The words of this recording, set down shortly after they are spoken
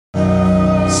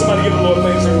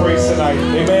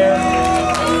tonight. Amen.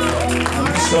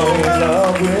 I'm so in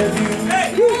love with you.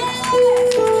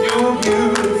 You're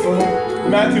beautiful.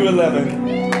 Matthew 11.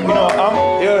 You know,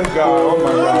 yeah, God, oh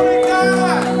my God.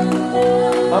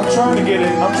 I'm trying to get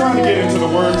into the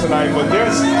word tonight, but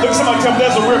look, somebody tell me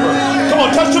there's a river. Come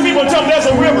on, touch two people and tell them there's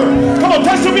a river. Come on,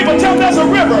 touch two people and tell them there's a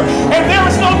river. And there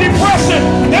is no depression.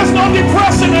 There's no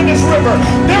depression in this river.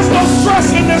 There's no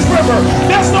stress in this river.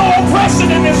 There's no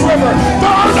oppression in this river.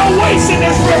 There are no wastes in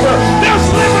this river. There's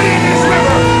liberty in this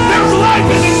river. There's life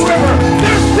in this river.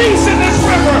 There's peace in this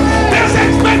river. There's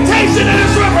expectation in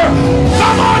this river.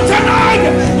 Come on tonight.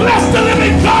 Bless the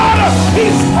living God.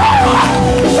 He's power.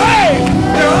 Hey,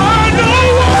 there are no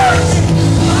words.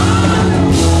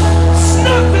 It's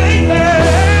nothing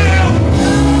else.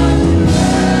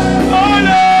 Oh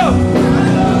no.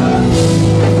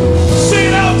 Sing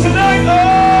it out tonight.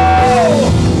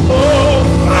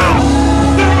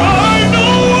 There are no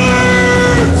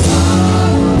words.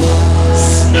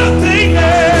 It's nothing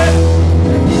else.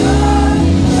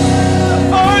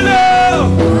 Oh no.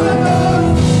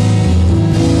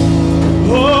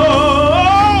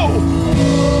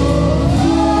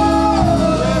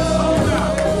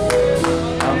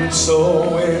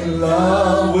 So in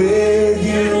love with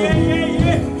you.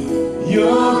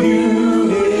 You're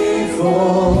beautiful,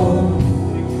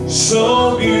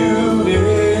 so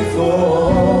beautiful.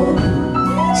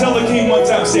 Tell the king one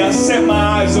time, say, I set my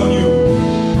eyes on you.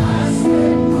 I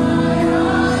set my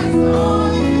eyes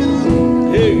on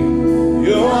you. Hey,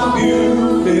 you're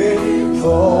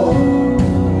beautiful,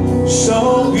 so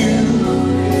beautiful.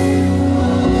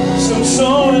 So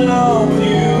in love with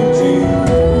you.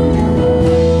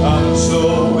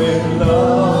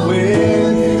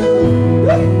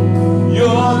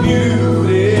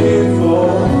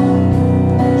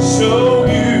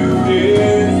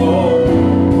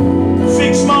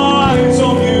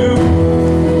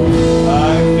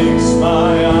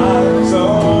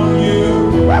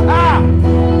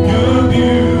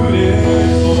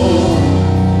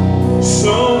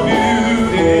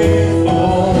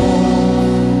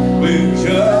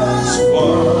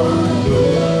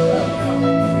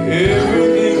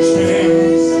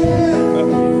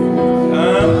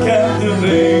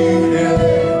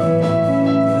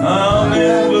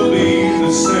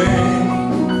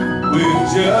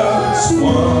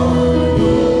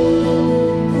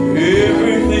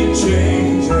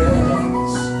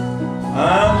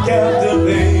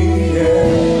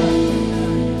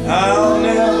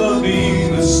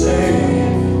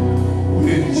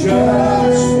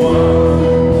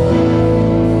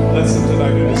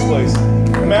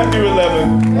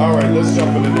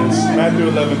 Matthew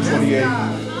 11:28.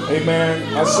 Amen.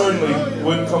 I certainly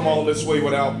wouldn't come all this way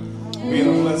without being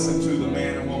a blessing to the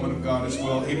man and woman of God as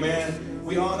well. Amen.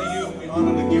 We honor you. We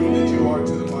honor the giver that you are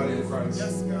to the body of Christ.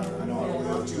 Yes, God. I know I don't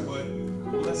hurt you, but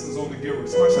blessings on the giver.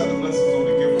 Somebody shout the blessings on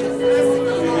the giver.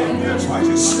 Amen. So I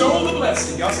just stole the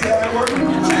blessing. Y'all see how that works?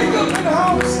 Jacob in the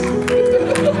house.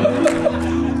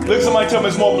 Look, somebody tell me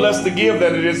it's more blessed to give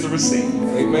than it is to receive.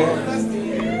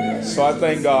 Amen. So I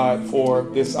thank God for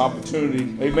this opportunity.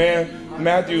 Amen.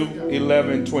 Matthew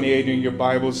 11:28 in your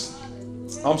Bibles.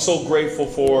 I'm so grateful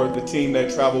for the team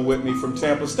that traveled with me from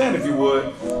Tampa. Stand if you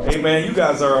would. Amen. You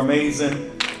guys are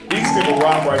amazing. These people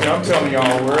rock right here. I'm telling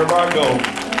y'all, wherever I go,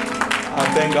 I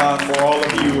thank God for all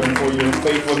of you and for your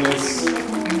faithfulness.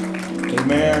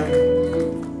 Amen.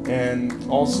 And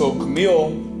also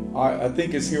Camille, I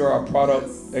think is here, our product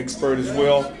expert as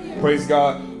well. Praise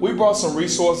God. We brought some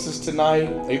resources tonight.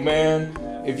 Amen.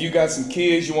 If you got some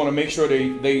kids, you want to make sure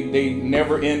they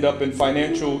never end up in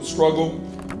financial struggle.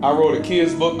 I wrote a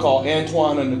kids book called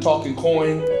Antoine and the Talking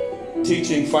Coin,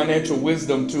 teaching financial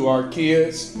wisdom to our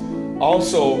kids.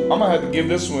 Also, I'm going to have to give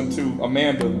this one to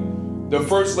Amanda. The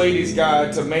First Lady's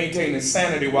Guide to Maintaining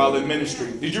Sanity While in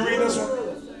Ministry. Did you read this one?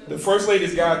 The First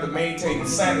Lady's Guide to Maintaining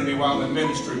Sanity While in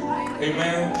Ministry.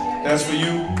 Amen. That's for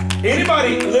you.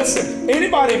 Anybody, listen,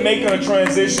 anybody making a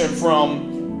transition from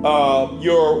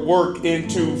your work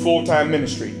into full-time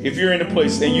ministry? If you're in a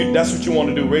place and that's what you want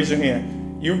to do, raise your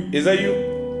hand. Is that you?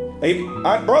 Hey,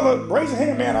 brother, raise your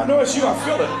hand, man. I know it's you. I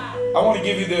feel it. I want to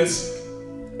give you this.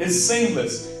 It's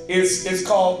seamless. It's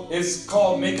called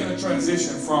making a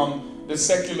transition from the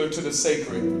secular to the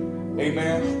sacred.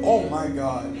 Amen. Oh my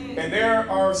God. And there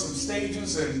are some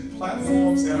stages and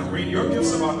platforms and arena. Your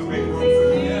gift's about to make room for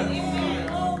you.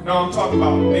 Yeah. No, I'm talking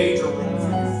about major room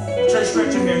for you. Church,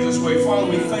 stretch your hands this way. Father,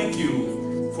 we thank you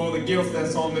for the gift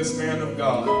that's on this man of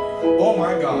God. Oh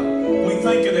my God. We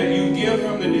thank you that you give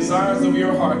him the desires of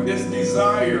your heart. This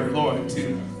desire, Lord,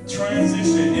 to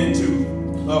transition into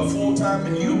full time,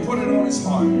 and you put it on his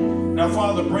heart. Now,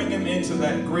 Father, bring him into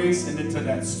that grace and into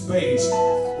that space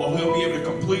where he'll be able to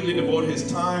completely devote his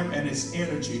time and his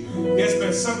energy. It's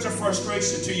been such a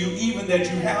frustration to you, even that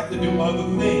you have to do other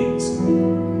things.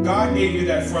 God gave you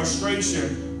that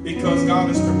frustration because God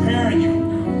is preparing you.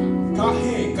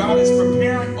 God is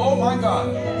preparing, oh my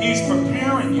God, he's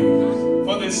preparing you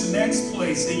for this next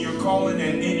place in your calling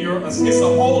and in your, it's a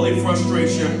holy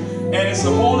frustration and it's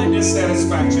a holy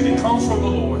dissatisfaction. It comes from the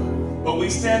Lord. But we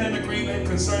stand in agreement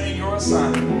concerning your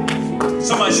assignment.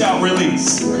 Somebody shout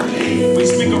release. We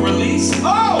speak of release.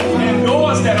 Oh, and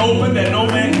doors that open that no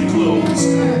man can close.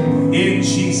 In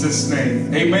Jesus'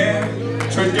 name.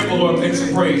 Amen. Church, give the Lord thanks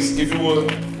and praise, if you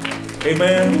would.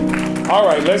 Amen. All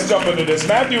right, let's jump into this.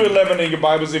 Matthew 11 in your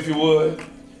Bibles, if you would.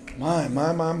 My.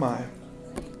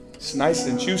 It's nice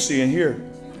and juicy in here.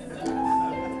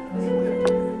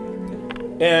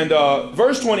 And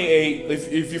verse 28,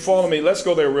 if you follow me, let's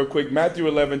go there real quick. Matthew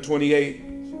 11, 28.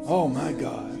 Oh, my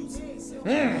God.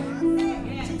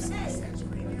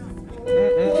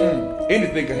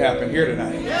 Anything could happen here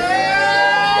tonight.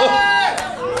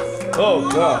 Oh,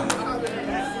 God.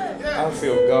 I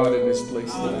feel God in this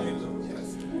place tonight.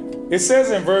 It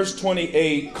says in verse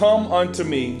 28, come unto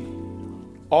me,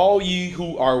 all ye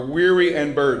who are weary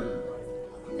and burdened,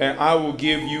 and I will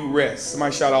give you rest.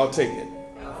 Somebody shout, I'll take it.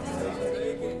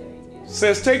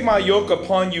 Says, take my yoke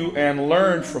upon you and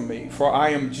learn from me, for I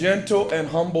am gentle and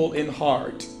humble in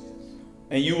heart,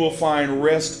 and you will find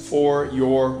rest for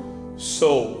your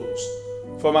souls.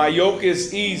 For my yoke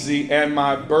is easy and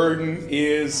my burden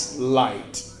is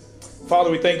light.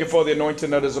 Father, we thank you for the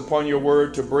anointing that is upon your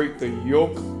word to break the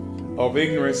yoke of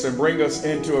ignorance and bring us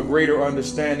into a greater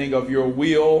understanding of your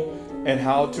will and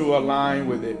how to align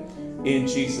with it in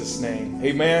Jesus' name.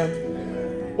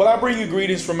 Amen. Well, I bring you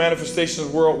greetings from Manifestations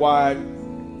Worldwide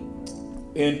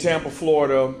in Tampa,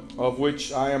 Florida, of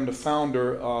which I am the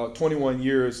founder. 21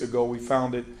 years ago, we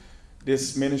founded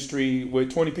this ministry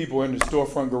with 20 people in the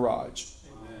storefront garage.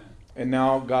 Amen. And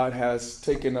now God has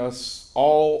taken us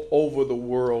all over the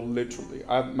world, literally.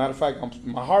 Matter of fact,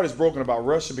 my heart is broken about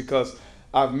Russia because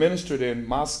I've ministered in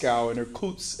Moscow and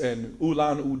Irkutsk and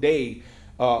Ulan-Ude.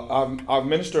 I've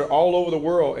ministered all over the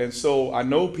world, and so I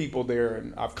know people there,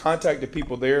 and I've contacted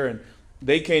people there, and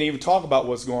they can't even talk about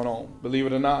what's going on, believe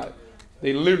it or not.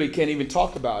 They literally can't even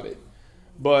talk about it.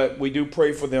 But we do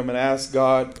pray for them and ask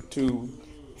God to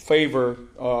favor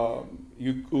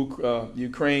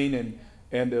Ukraine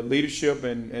and the leadership,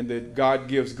 and that God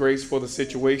gives grace for the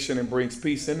situation and brings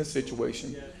peace in the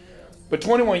situation. But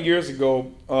 21 years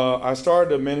ago, I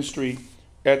started a ministry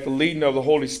at the leading of the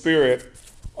Holy Spirit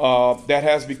that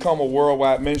has become a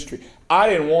worldwide ministry. I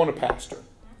didn't want a pastor.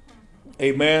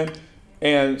 Amen.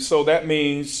 And so that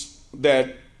means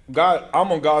that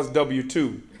I'm on God's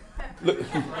W-2.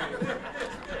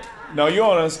 Now, you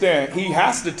don't understand. He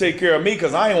has to take care of me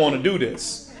because I ain't want to do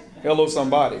this. Hello,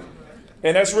 somebody.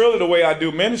 And that's really the way I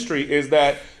do ministry is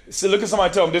that, see, look at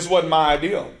somebody tell them this wasn't my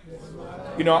ideal.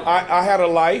 You know, I had a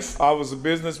life. I was a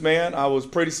businessman. I was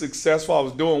pretty successful. I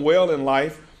was doing well in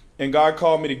life. And God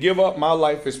called me to give up my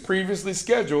life as previously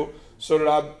scheduled so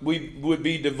that we would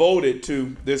be devoted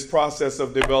to this process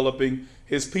of developing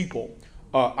his people.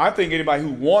 I think anybody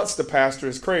who wants to pastor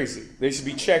is crazy. They should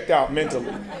be checked out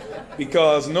mentally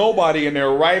because nobody in their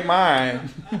right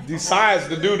mind decides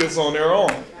to do this on their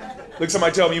own. Look,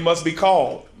 somebody tell them you must be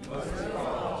called.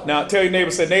 Now tell your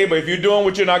neighbor, say, neighbor, if you're doing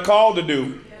what you're not called to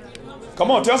do, come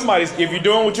on, tell somebody, if you're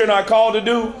doing what you're not called to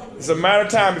do, it's a matter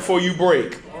of time before you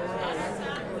break.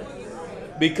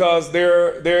 Because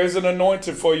there is an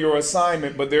anointing for your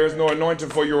assignment, but there is no anointing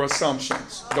for your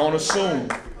assumptions. Don't assume.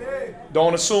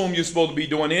 Don't assume you're supposed to be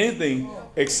doing anything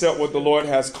except what the Lord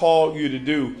has called you to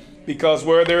do. Because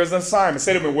where there is an assignment,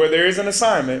 say to me, where there is an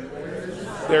assignment,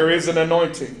 there is an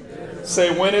anointing.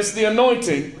 Say, when it's the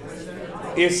anointing,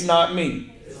 it's not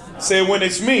me. Say, when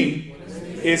it's me,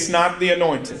 it's not the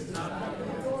anointing.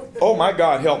 Oh my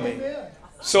God, help me.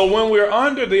 So when we're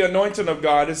under the anointing of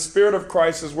God, the Spirit of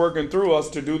Christ is working through us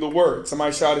to do the work.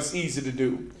 Somebody shout, it's easy to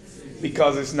do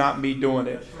because it's not me doing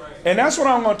it. And that's what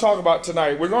I'm going to talk about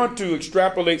tonight. We're going to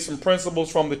extrapolate some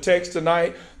principles from the text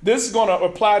tonight. This is going to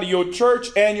apply to your church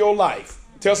and your life.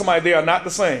 Tell somebody they are not the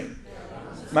same.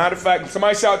 Matter of fact,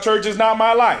 somebody shout, church is not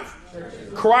my life.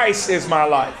 Christ is my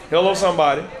life. Hello,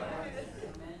 somebody.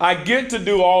 I get to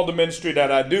do all the ministry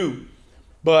that I do,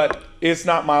 but it's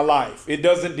not my life. It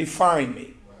doesn't define me.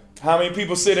 How many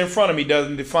people sit in front of me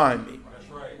doesn't define me.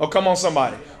 Oh, come on,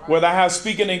 somebody. Whether I have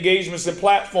speaking engagements and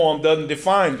platform doesn't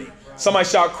define me. Somebody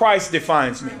shout, Christ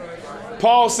defines me.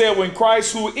 Paul said, when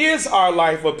Christ, who is our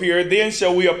life, appeared, then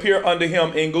shall we appear unto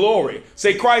him in glory.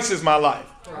 Say, Christ is my life.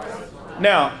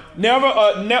 Now, never,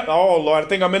 oh Lord, I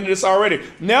think I'm into this already.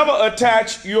 Never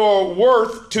attach your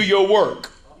worth to your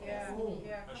work.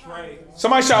 That's right.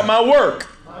 Somebody shout, my work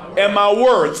and my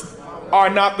worth are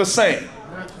not the same.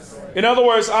 In other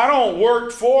words, I don't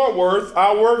work for worth,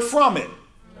 I work from it.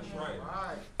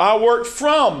 I work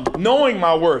from knowing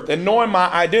my worth and knowing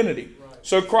my identity.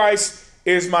 So Christ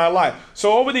is my life.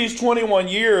 So over these 21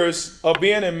 years of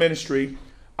being in ministry,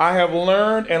 I have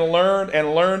learned and learned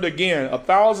and learned again.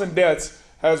 1,000 deaths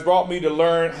has brought me to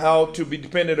learn how to be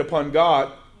dependent upon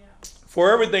God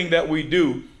for everything that we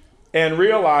do, and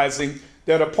realizing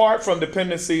that apart from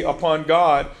dependency upon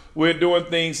God, we're doing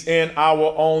things in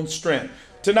our own strength.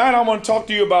 Tonight, I want to talk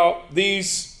to you about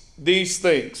these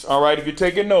things. All right, if you're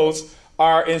taking notes,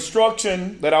 our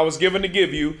instruction that I was given to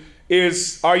give you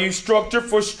is, are you structured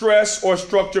for stress or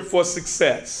structured for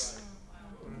success?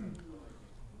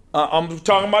 I'm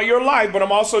talking about your life, but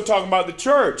I'm also talking about the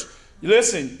church.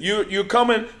 Listen, you're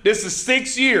coming, this is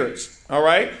 6 years, all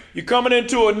right? You're coming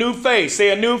into a new phase.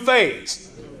 Say a new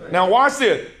phase. Now watch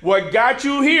this. What got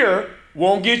you here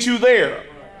won't get you there.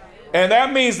 And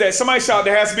that means that somebody shout,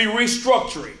 there has to be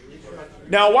restructuring.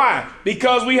 Now why?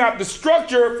 Because we have to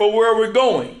structure for where we're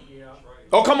going.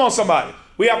 Oh, come on, somebody.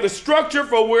 We have to structure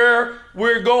for where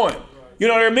we're going. You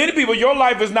know, there are many people, your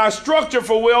life is not structured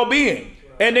for well-being.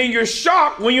 And then you're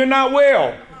shocked when you're not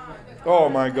well. Oh,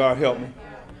 my God, help me.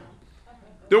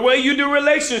 The way you do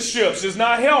relationships is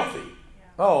not healthy.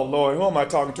 Oh, Lord, who am I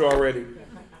talking to already?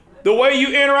 The way you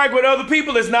interact with other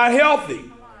people is not healthy.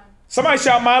 Somebody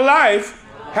shout, my life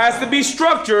has to be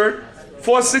structured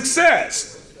for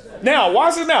success. Now,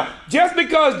 watch this now. Just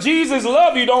because Jesus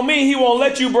loves you don't mean he won't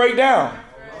let you break down.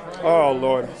 Oh,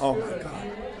 Lord. Oh, my God.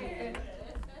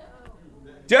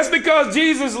 Just because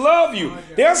Jesus loves you.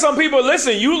 There are some people,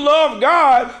 listen, you love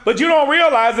God, but you don't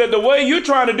realize that the way you're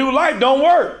trying to do life don't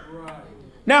work.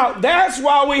 Now, that's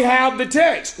why we have the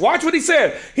text. Watch what he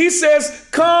said. He says,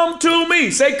 come to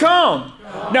me. Say, come.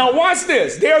 Now, watch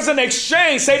this. There's an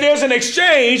exchange. Say, there's an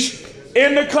exchange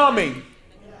in the coming.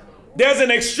 There's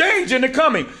an exchange in the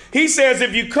coming. He says,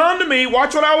 if you come to me,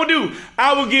 watch what I will do.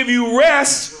 I will give you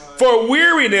rest for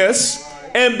weariness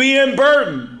and being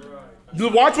burdened.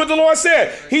 Watch what the Lord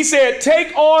said. He said,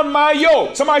 take on my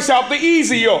yoke. Somebody shout, the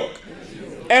easy yoke.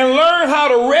 And learn how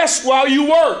to rest while you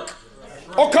work.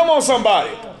 Oh, come on,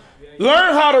 somebody.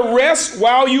 Learn how to rest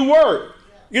while you work.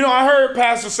 You know, I heard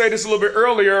Pastor say this a little bit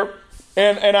earlier,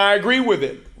 and I agree with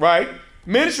it, right?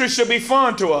 Ministry should be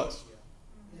fun to us.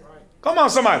 Come on,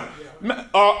 somebody.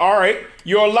 All right.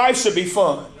 Your life should be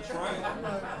fun.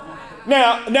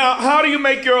 Now, how do you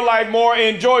make your life more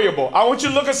enjoyable? I want you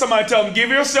to look at somebody and tell them, give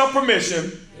yourself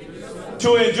permission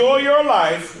to enjoy your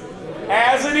life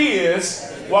as it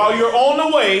is while you're on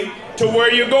the way to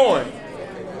where you're going.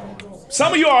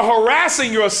 Some of you are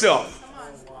harassing yourself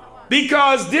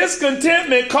because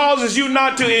discontentment causes you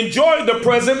not to enjoy the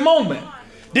present moment.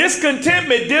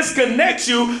 Discontentment disconnects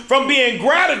you from being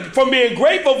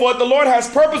grateful for what the Lord has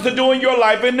purposed to do in your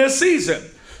life in this season.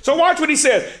 So watch what he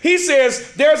says. He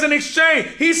says, there's an exchange.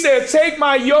 He says, take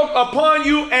my yoke upon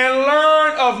you and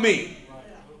learn of me.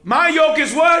 My yoke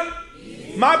is what?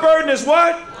 My burden is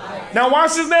what? Now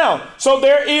watch this now. So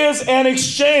there is an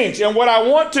exchange. And what I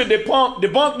want to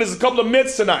debunk is a couple of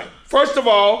myths tonight. First of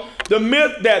all, the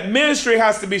myth that ministry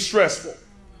has to be stressful.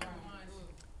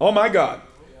 Oh my God.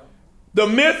 The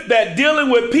myth that dealing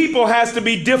with people has to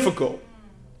be difficult.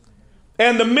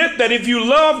 And the myth that if you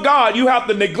love God, you have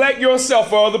to neglect yourself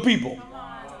for other people.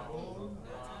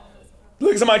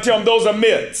 Look at somebody, tell them those are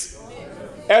myths.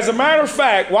 As a matter of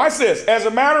fact, watch this. As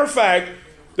a matter of fact,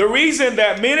 the reason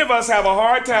that many of us have a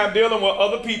hard time dealing with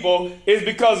other people is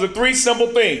because of three simple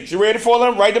things. You ready for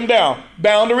them? Write them down.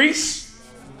 Boundaries,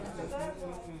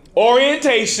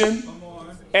 orientation,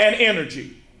 and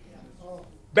energy.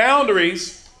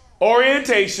 Boundaries,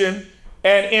 orientation,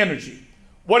 and energy.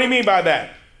 What do you mean by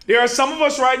that? There are some of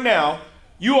us right now,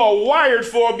 you are wired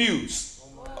for abuse.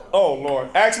 Oh, Lord.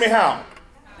 Ask me how.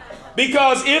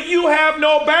 Because if you have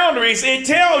no boundaries, it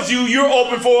tells you you're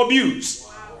open for abuse.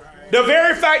 The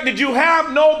very fact that you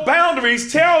have no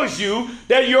boundaries tells you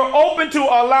that you're open to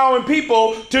allowing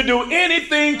people to do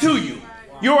anything to you.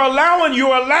 You're allowing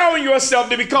yourself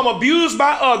to become abused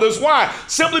by others. Why?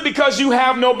 Simply because you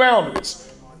have no boundaries.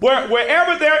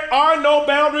 Wherever there are no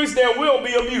boundaries, there will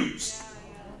be abuse.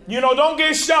 You know, don't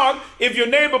get shocked if your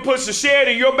neighbor puts a shed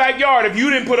in your backyard if you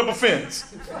didn't put up a fence.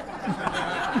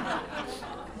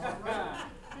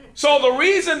 So the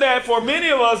reason that for many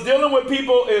of us dealing with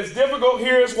people is difficult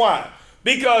here is why.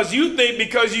 Because you think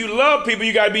because you love people,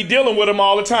 you got to be dealing with them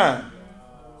all the time.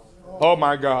 Oh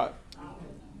my God.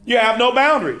 You have no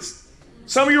boundaries.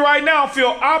 Some of you right now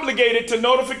feel obligated to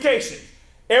notification.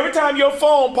 Every time your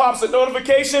phone pops a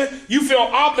notification, you feel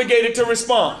obligated to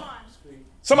respond.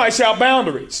 Somebody shout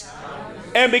boundaries.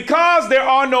 And because there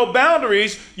are no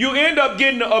boundaries, you end up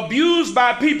getting abused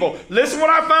by people. Listen what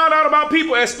I found out about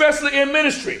people, especially in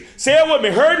ministry. Say it with me.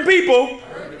 Hurting people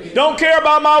don't care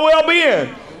about my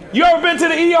well-being. You ever been to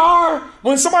the ER?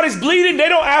 When somebody's bleeding, they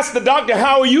don't ask the doctor,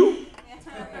 how are you?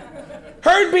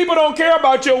 Hurting people don't care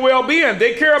about your well-being.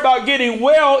 They care about getting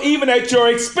well even at your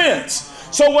expense.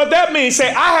 So what that means, say,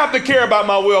 I have to care about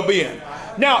my well-being.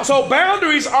 Now, so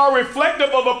boundaries are reflective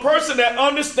of a person that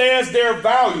understands their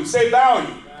value. Say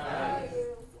value.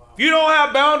 If you don't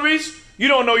have boundaries, you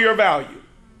don't know your value.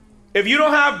 If you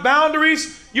don't have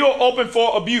boundaries, you're open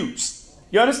for abuse.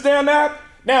 You understand that?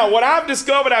 Now, what I've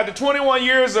discovered after 21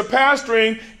 years of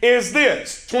pastoring is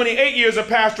this. 28 years of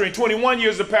pastoring, 21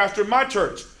 years of pastoring my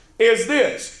church is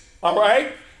this. All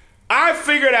right? I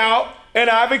figured out and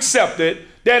I've accepted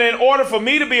that in order for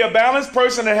me to be a balanced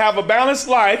person and have a balanced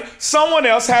life, someone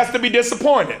else has to be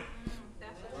disappointed.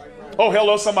 Oh,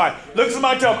 hello, somebody. Look at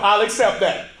somebody, tell them, I'll accept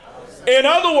that. In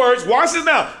other words, watch this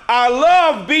now. I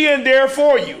love being there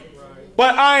for you,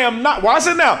 but I am not, watch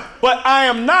it now, but I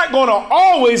am not going to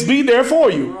always be there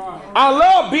for you. I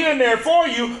love being there for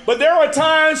you, but there are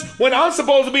times when I'm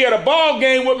supposed to be at a ball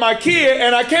game with my kid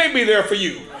and I can't be there for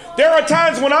you. There are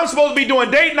times when I'm supposed to be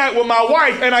doing date night with my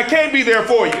wife and I can't be there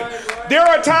for you. There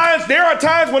are times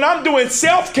when I'm doing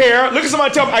self-care. Look at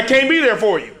somebody, tell me, I can't be there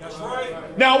for you.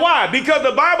 Now why? Because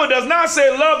the Bible does not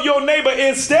say love your neighbor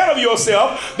instead of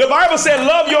yourself. The Bible said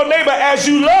love your neighbor as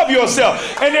you love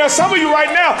yourself. And there are some of you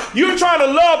right now, you're trying to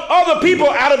love other people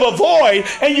out of a void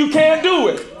and you can't do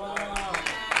it.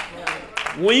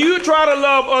 When you try to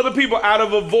love other people out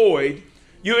of a void,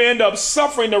 you end up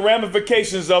suffering the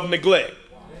ramifications of neglect.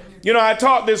 You know, I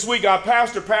taught this week, I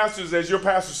pastor pastors, as your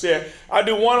pastor said. I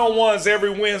do one-on-ones every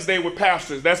Wednesday with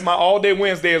pastors. That's my all-day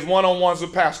Wednesday is one-on-ones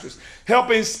with pastors,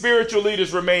 helping spiritual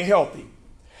leaders remain healthy.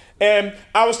 And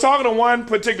I was talking to one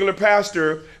particular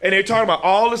pastor, and they're talking about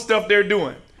all the stuff they're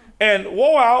doing, and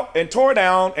wore out and tore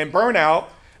down and burned out.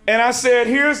 And I said,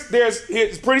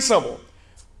 it's pretty simple.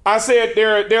 I said,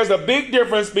 there's a big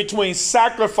difference between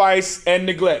sacrifice and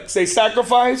neglect. Say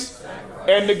sacrifice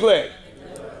and neglect.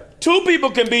 Two people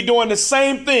can be doing the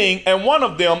same thing and one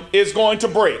of them is going to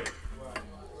break.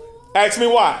 Ask me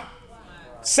why.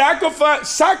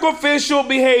 Sacrificial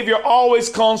behavior always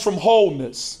comes from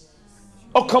wholeness.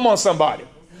 Oh, come on, somebody.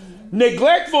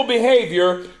 Neglectful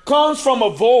behavior comes from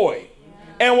a void.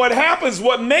 And what happens,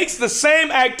 what makes the same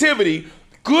activity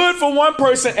good for one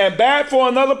person and bad for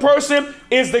another person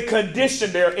is the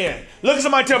condition they're in. Look at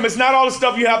somebody, tell them it's not all the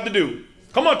stuff you have to do.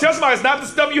 Come on, tell somebody it's not the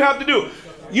stuff you have to do.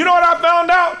 You know what I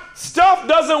found out? Stuff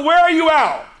doesn't wear you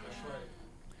out.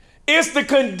 It's the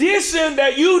condition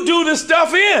that you do the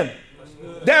stuff in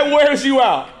that wears you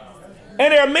out.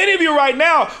 And there are many of you right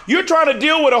now, you're trying to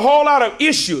deal with a whole lot of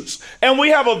issues. And we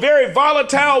have a very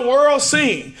volatile world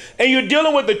scene. And you're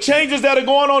dealing with the changes that are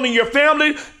going on in your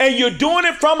family. And you're doing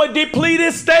it from a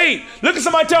depleted state. Look at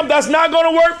somebody, tell them that's not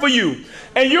going to work for you.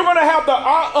 And you're going to have to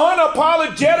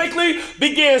unapologetically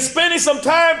begin spending some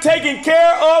time taking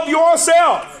care of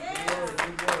yourself.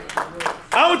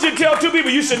 I want you to tell two people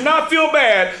you should not feel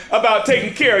bad about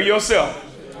taking care of yourself.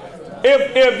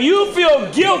 If you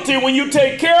feel guilty when you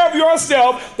take care of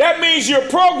yourself, that means you're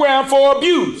programmed for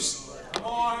abuse.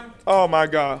 Oh my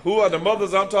God. Who are the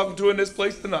mothers I'm talking to in this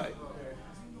place tonight?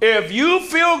 If you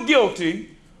feel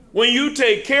guilty when you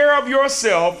take care of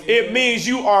yourself, it means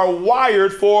you are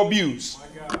wired for abuse.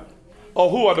 Oh,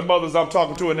 who are the mothers I'm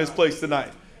talking to in this place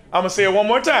tonight? I'm going to say it one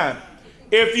more time.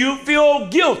 If you feel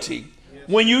guilty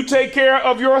when you take care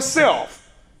of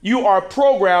yourself, you are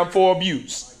programmed for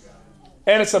abuse.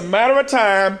 And it's a matter of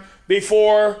time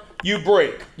before you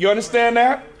break. You understand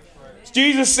that?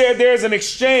 Jesus said there's an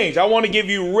exchange. I want to give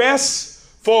you rest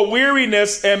for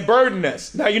weariness and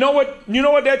burdenness. Now, you know what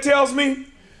that tells me?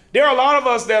 There are a lot of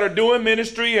us that are doing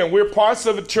ministry and we're parts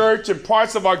of the church and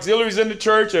parts of auxiliaries in the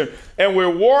church and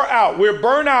we're wore out. We're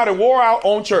burned out and wore out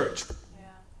on church.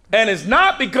 And it's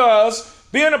not because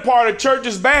being a part of church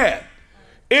is bad.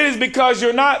 It is because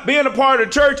you're not being a part of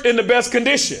the church in the best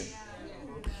condition.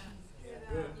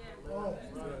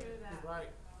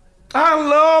 I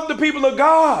love the people of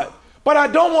God, but I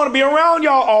don't want to be around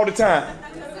y'all all the time.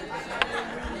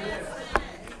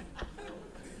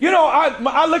 You know,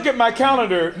 I look at my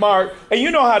calendar, Mark, and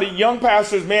you know how the young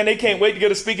pastors, man, they can't wait to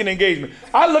get a speaking engagement.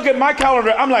 I look at my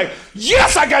calendar, I'm like,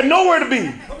 yes, I got nowhere to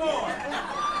be. Come on.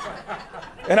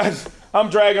 And I'm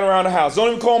dragging around the house. Don't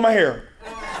even comb my hair.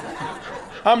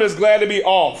 I'm just glad to be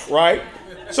off, right?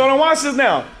 So now watch this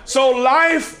now. So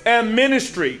life and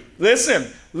ministry,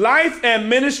 listen, life and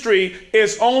ministry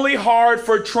is only hard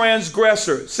for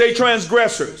transgressors. Say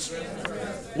transgressors.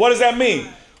 What does that mean?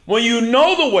 When you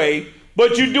know the way,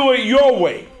 but you do it your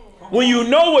way. When you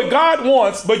know what God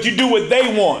wants, but you do what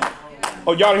they want.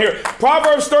 Oh, y'all hear it.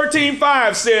 Proverbs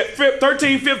 13:5 said,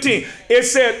 13:15. It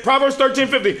said, Proverbs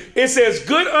 13:15. It says,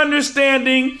 good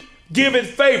understanding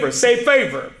giveth favor. Say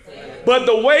favor. But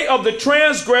the way of the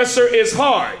transgressor is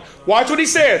hard. Watch what he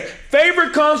says.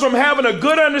 Favor comes from having a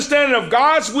good understanding of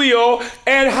God's will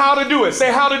and how to do it.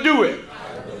 Say how to do it.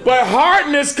 But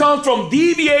hardness comes from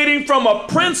deviating from a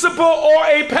principle or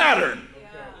a pattern.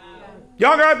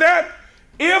 Y'all got that?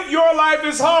 If your life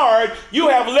is hard, you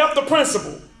have left the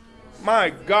principle.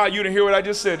 My God, you didn't hear what I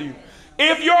just said to you.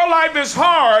 If your life is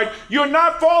hard, you're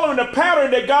not following the pattern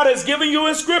that God has given you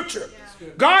in Scripture.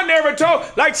 God never told,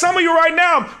 like some of you right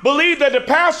now believe that the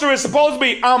pastor is supposed to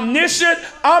be omniscient,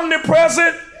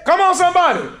 omnipresent. Come on,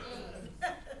 somebody.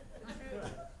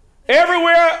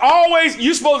 Everywhere, always,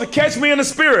 you're supposed to catch me in the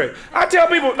spirit. I tell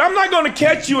people, I'm not going to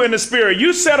catch you in the spirit.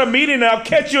 You set a meeting and I'll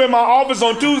catch you in my office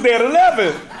on Tuesday at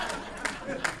 11.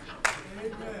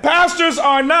 Pastors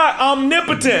are not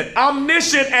omnipotent,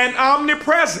 omniscient, and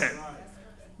omnipresent.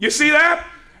 You see that?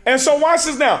 And so watch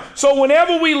this now. So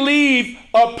whenever we leave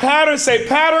a pattern, say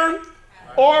pattern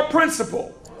or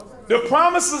principle. The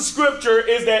promise of Scripture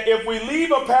is that if we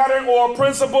leave a pattern or a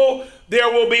principle,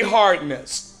 there will be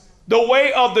hardness. The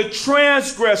way of the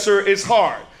transgressor is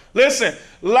hard. Listen,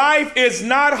 life is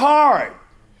not hard.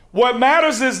 What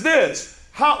matters is this.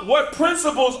 What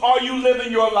principles are you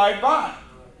living your life by?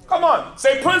 Come on,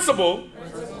 say principle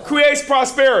creates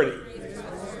prosperity.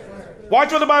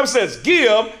 Watch what the Bible says.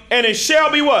 Give, and it shall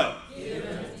be what?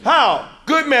 How?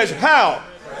 Good measure. How?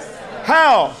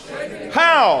 How?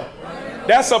 How?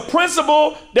 That's a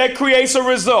principle that creates a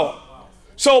result.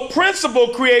 So principle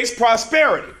creates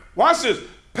prosperity. Watch this.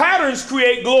 Patterns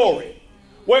create glory.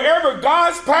 Wherever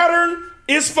God's pattern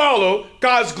is followed,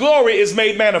 God's glory is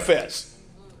made manifest.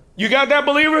 You got that,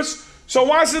 believers? So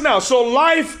watch this now. So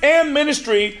life and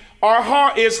ministry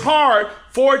is hard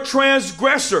for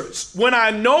transgressors. When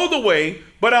I know the way,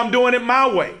 but I'm doing it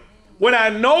my way. When I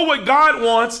know what God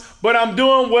wants, but I'm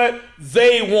doing what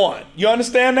they want. You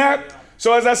understand that?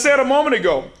 So as I said a moment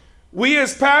ago, we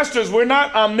as pastors, we're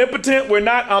not omnipotent, we're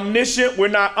not omniscient, we're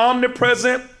not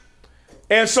omnipresent.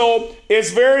 And so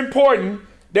it's very important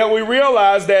that we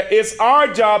realize that it's our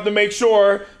job to make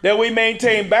sure that we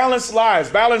maintain balanced lives,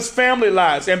 balanced family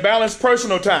lives, and balanced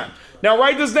personal time. Now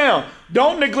write this down.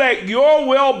 Don't neglect your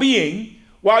well-being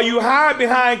while you hide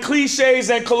behind cliches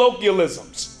and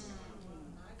colloquialisms.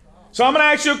 So I'm going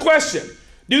to ask you a question.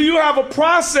 Do you have a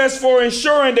process for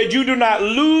ensuring that you do not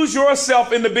lose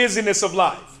yourself in the busyness of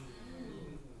life?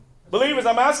 Believers,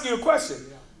 I'm asking you a question.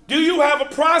 Do you have a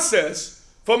process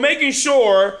for making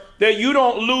sure that you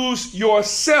don't lose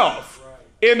yourself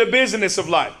in the busyness of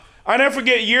life? I never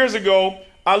forget, years ago,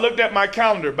 I looked at my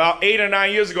calendar. About 8 or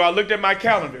 9 years ago, I looked at my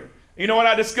calendar. You know what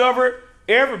I discovered?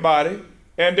 Everybody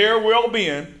and their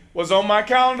well-being was on my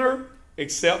calendar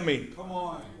except me. Come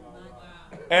on.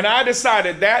 And I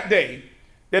decided that day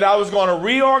that I was going to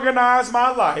reorganize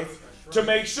my life to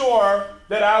make sure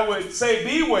that I would say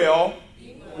be well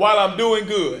while I'm doing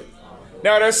good.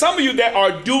 Now, there's some of you that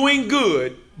are doing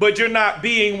good, but you're not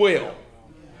being well.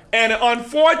 And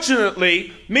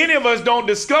unfortunately, many of us don't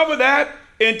discover that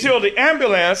until the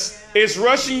ambulance is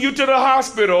rushing you to the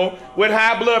hospital with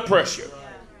high blood pressure.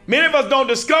 Many of us don't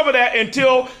discover that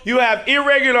until you have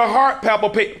irregular heart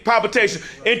palpitation,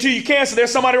 until you cancel.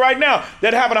 There's somebody right now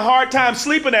that's having a hard time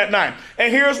sleeping at night.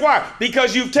 And here's why.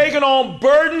 Because you've taken on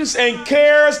burdens and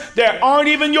cares that aren't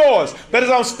even yours. But as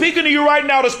I'm speaking to you right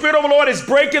now, the Spirit of the Lord is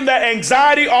breaking that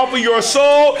anxiety off of your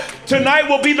soul. Tonight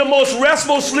will be the most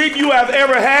restful sleep you have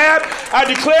ever had. I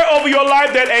declare over your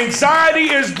life that anxiety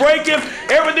is breaking.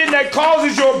 Everything that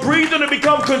causes your breathing to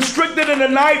become constricted in the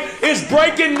night is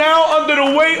breaking now under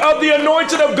the weight of the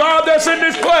anointing of God that's in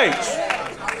this place.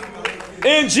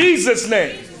 In Jesus'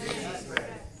 name.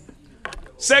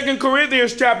 2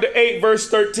 Corinthians chapter 8, verse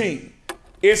 13.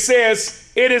 It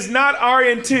says, it is not our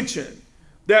intention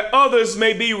that others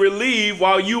may be relieved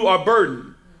while you are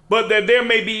burdened, but that there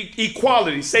may be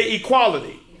equality. Say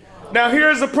equality. Now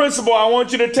here's the principle I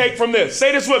want you to take from this.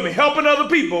 Say this with me. Helping other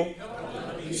people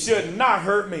should not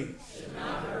hurt me.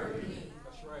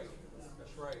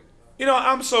 You know,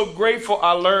 I'm so grateful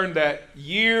I learned that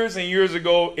years and years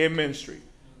ago in ministry.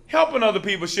 Helping other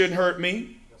people shouldn't hurt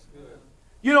me.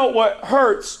 You know what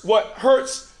hurts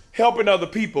helping other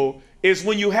people is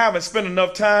when you haven't spent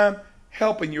enough time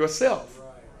helping yourself.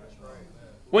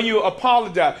 When you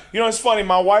apologize. You know, it's funny.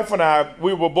 My wife and I,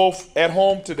 we were both at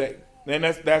home today. And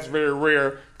that's very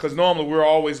rare because normally we're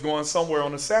always going somewhere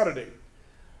on a Saturday.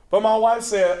 But my wife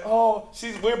said,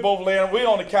 we're both laying, we're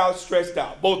on the couch stretched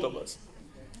out, both of us.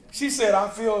 She said, I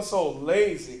feel so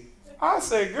lazy. I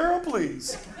said, girl,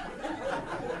 please.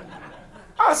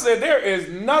 I said, there is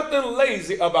nothing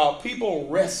lazy about people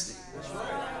resting.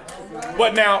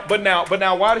 But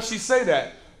now, why did she say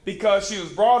that? Because she was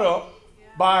brought up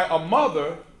by a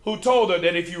mother who told her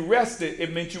that if you rested,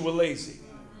 it meant you were lazy.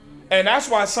 And that's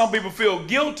why some people feel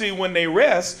guilty when they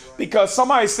rest, because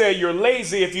somebody said you're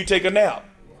lazy if you take a nap.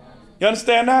 You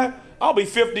understand that? I'll be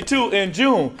 52 in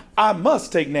June. I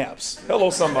must take naps. Hello,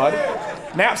 somebody.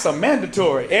 Naps are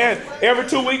mandatory. And every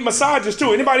 2 week massages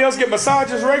too. Anybody else get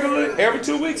massages regularly? Every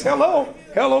 2 weeks?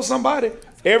 Hello, somebody.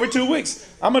 Every 2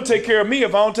 weeks. I'm going to take care of me.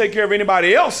 If I don't take care of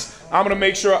anybody else, I'm going to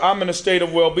make sure I'm in a state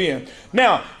of well-being.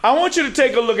 Now, I want you to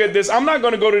take a look at this. I'm not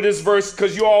going to go to this verse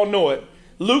because you all know it.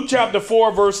 Luke chapter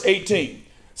 4, verse 18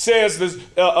 says this.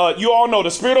 You all know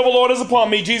the Spirit of the Lord is upon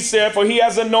me. Jesus said, for he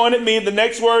has anointed me. The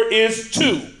next word is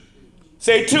to.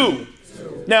 Say to.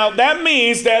 Now, that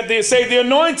means that the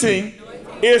anointing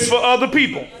is for other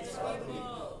people.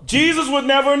 Jesus was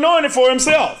never anointed for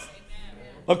himself.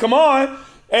 Well, come on.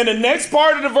 And the next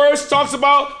part of the verse talks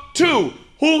about to.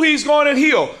 Who he's going to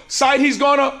heal. Sight he's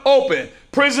going to open.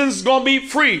 Prisons going to be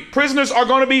free. Prisoners are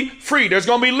going to be free. There's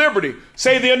going to be liberty.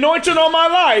 Say, the anointing on my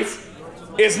life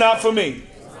is not for me.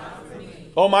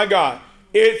 Oh, my God.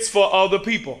 It's for other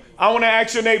people. I want to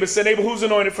ask your neighbor, say, neighbor, who's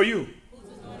anointed for you?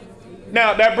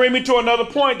 Now, that brings me to another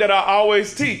point that I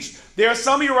always teach. There are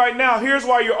some of you right now, here's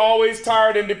why you're always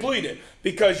tired and depleted.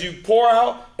 Because you pour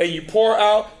out, and you pour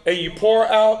out, and you pour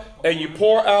out, and you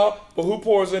pour out. But who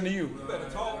pours into you?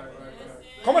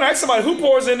 Come on, ask somebody, who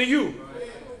pours into you?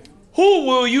 Who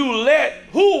will you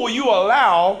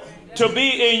allow to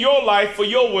be in your life for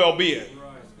your well-being?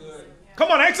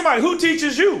 Come on, ask somebody, who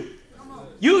teaches you?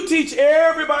 You teach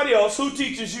everybody else who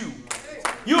teaches you.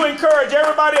 You encourage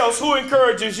everybody else who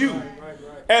encourages you.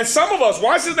 And some of us,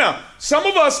 watch this now, some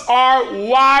of us are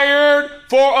wired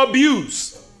for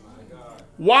abuse.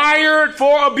 Wired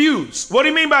for abuse. What do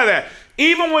you mean by that?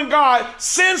 Even when God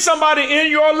sends somebody in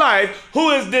your life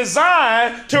who is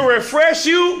designed to refresh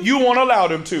you, you won't allow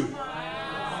them to.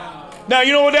 Now,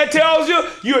 you know what that tells you?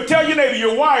 You tell your neighbor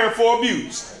you're wired for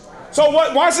abuse. So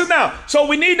watch this now. So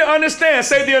we need to understand,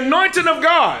 say the anointing of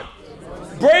God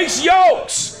breaks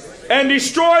yokes and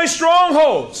destroys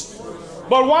strongholds.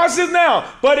 But watch this now.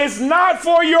 But it's not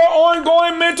for your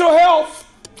ongoing mental health.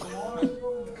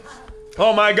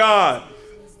 Oh my God.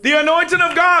 The anointing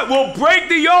of God will break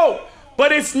the yoke,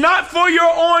 but it's not for your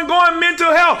ongoing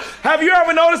mental health. Have you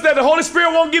ever noticed that the Holy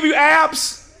Spirit won't give you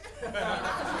abs?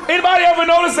 Anybody ever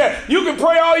notice that? You can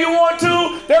pray all you want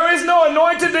to. There is no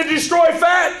anointing to destroy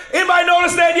fat. Anybody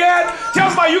notice that yet? Tell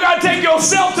somebody you got to take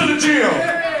yourself to the gym.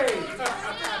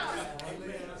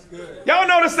 Y'all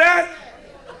notice that?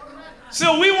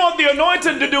 So we want the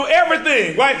anointing to do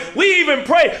everything, right? We even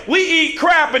pray. We eat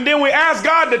crap and then we ask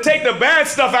God to take the bad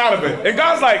stuff out of it. And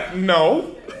God's like,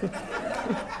 no.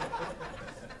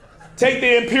 Take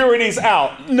the impurities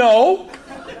out. No.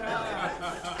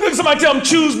 Look, somebody tell them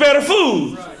choose better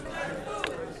food.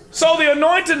 So the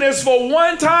anointing is for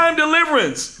one-time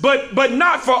deliverance, but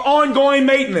not for ongoing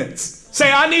maintenance.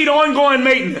 Say, I need ongoing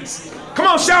maintenance. Come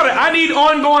on, shout it. I need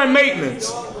ongoing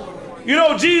maintenance. You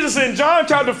know, Jesus in John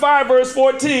chapter 5, verse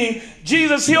 14,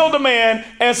 Jesus healed a man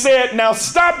and said, now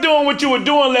stop doing what you were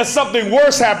doing lest something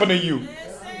worse happen to you.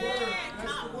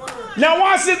 Now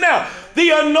watch it now. The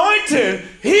anointing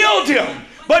healed him,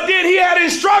 but then he had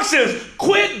instructions.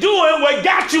 Quit doing what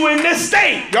got you in this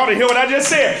state. Y'all didn't hear what I just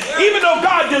said. Even though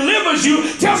God delivers you,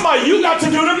 tell somebody you got to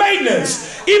do the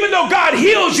maintenance. Even though God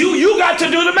heals you, you got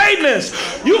to do the maintenance.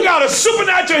 You got a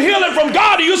supernatural healing from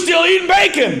God and you still eating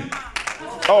bacon.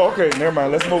 Oh, okay, never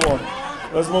mind. Let's move on.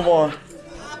 Let's move on.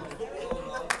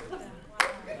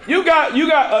 You got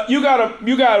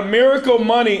a miracle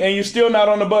money and you're still not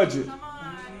on the budget.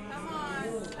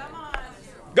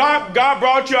 God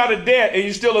brought you out of debt and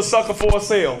you're still a sucker for a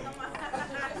sale.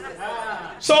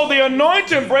 So the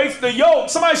anointing breaks the yoke.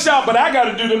 Somebody shout, but I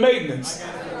got to do the maintenance.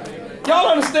 Y'all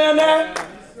understand that?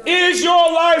 Is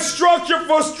your life structured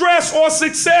for stress or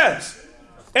success?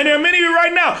 And there are many of you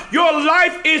right now, your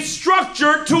life is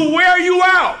structured to wear you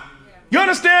out. You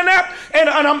understand that?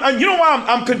 And you know what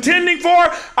I'm contending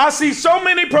for? I see so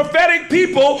many prophetic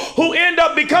people who end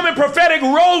up becoming prophetic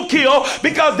roadkill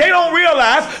because they don't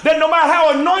realize that no matter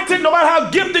how anointed, no matter how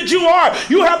gifted you are,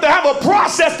 you have to have a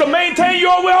process to maintain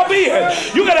your well-being.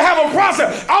 You got to have a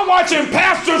process. I'm watching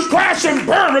pastors crash and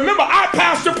burn. Remember, I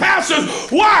pastor pastors.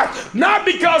 Why? Not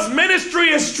because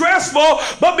ministry is stressful,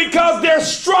 but because their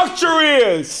structure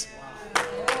is.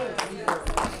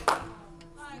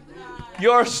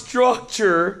 Your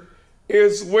structure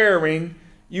is wearing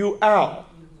you out.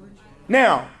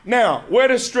 Now, where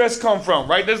does stress come from?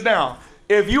 Write this down.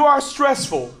 If you are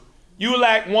stressful, you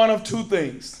lack one of two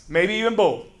things, maybe even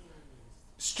both.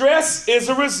 Stress is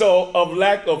a result of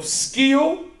lack of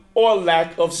skill or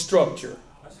lack of structure.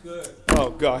 That's good.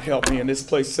 Oh, God, help me in this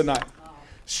place tonight.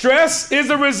 Stress is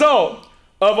a result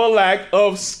of a lack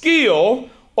of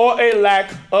skill or a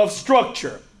lack of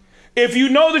structure. If you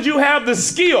know that you have the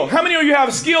skill, how many of you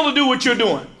have skill to do what you're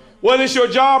doing? Whether it's your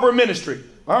job or ministry.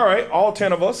 All right, all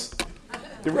 10 of us.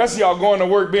 The rest of y'all going to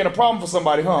work being a problem for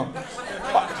somebody, huh?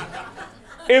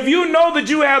 If you know that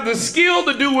you have the skill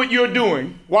to do what you're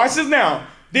doing, watch this now,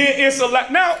 then it's a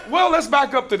lack. Now, well, let's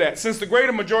back up to that. Since the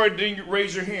greater majority didn't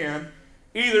raise your hand,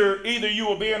 either you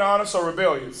were being honest or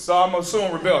rebellious. So I'm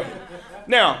assuming rebellion.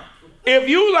 Now, if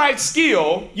you like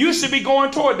skill, you should be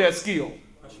going toward that skill.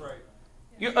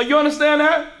 You understand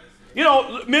that? You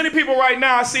know, many people right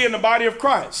now I see in the body of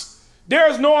Christ, there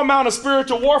is no amount of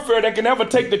spiritual warfare that can ever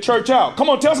take the church out. Come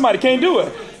on, tell somebody, can't do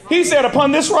it. He said,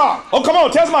 upon this rock. Oh, come on,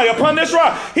 tell somebody, upon this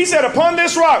rock. He said, upon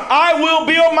this rock, I will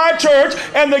build my church,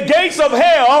 and the gates of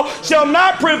hell shall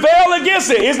not prevail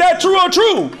against it. Is that true or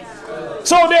true?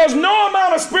 So there's no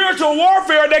amount of spiritual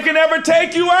warfare that can ever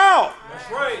take you out.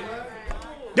 That's right.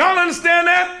 Y'all understand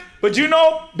that? But you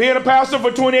know, being a pastor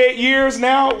for 28 years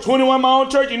now, 21 in my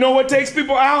own church, you know what takes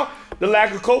people out? The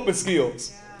lack of coping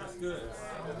skills. That's good.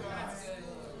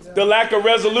 The lack of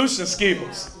resolution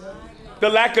skills. The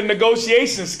lack of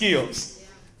negotiation skills.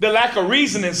 The lack of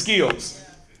reasoning skills.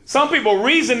 Some people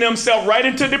reason themselves right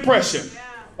into depression.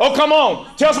 Oh, come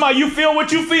on. Tell somebody you feel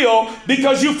what you feel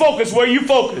because you focus where you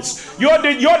focus. Your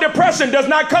depression does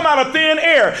not come out of thin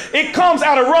air. It comes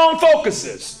out of wrong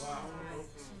focuses.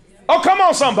 Oh, come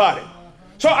on, somebody.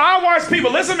 So I watch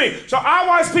people, listen to me. So I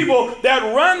watch people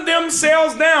that run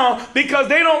themselves down because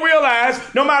they don't realize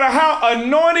no matter how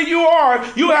anointed you are,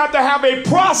 you have to have a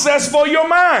process for your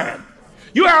mind.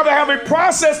 You have to have a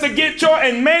process to get your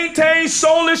and maintain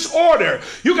soulish order.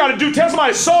 You got to do, tell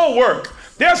somebody, soul work.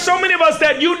 There's so many of us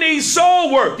that you need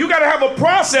soul work. You got to have a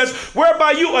process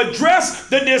whereby you address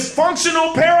the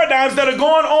dysfunctional paradigms that are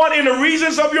going on in the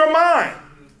regions of your mind.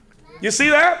 You see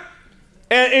that?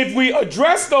 And if we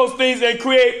address those things and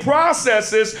create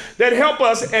processes that help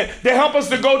us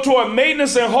to go toward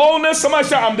maintenance and wholeness, somebody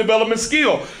shout, I'm developing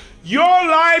skill. Your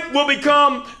life will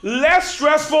become less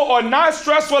stressful or not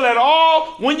stressful at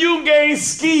all when you gain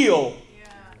skill.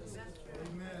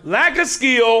 Lack of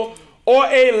skill or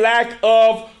a lack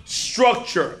of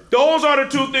structure. Those are the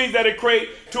two things that equate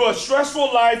to a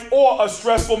stressful life or a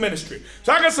stressful ministry.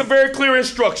 So I got some very clear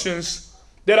instructions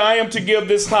that I am to give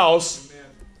this house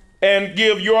and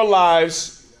give your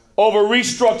lives over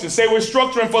restructure. Say we're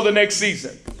structuring for the next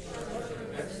season.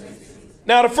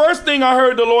 Now, the first thing I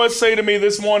heard the Lord say to me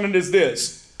this morning is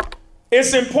this.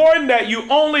 It's important that you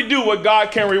only do what God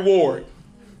can reward.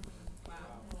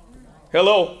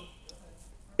 Hello?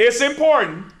 It's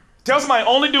important. Tell somebody,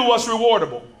 only do what's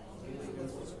rewardable.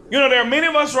 You know, there are many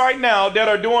of us right now that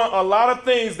are doing a lot of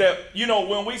things that, you know,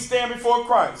 when we stand before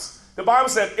Christ, the Bible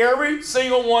said every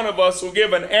single one of us will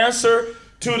give an answer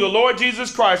to the Lord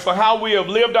Jesus Christ for how we have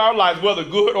lived our lives, whether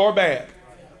good or bad.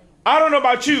 I don't know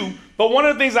about you, but one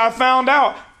of the things I found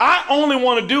out, I only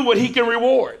want to do what he can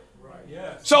reward.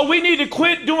 So we need to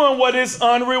quit doing what is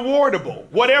unrewardable.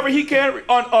 Whatever he can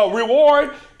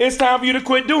reward, it's time for you to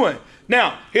quit doing.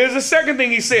 Now, here's the second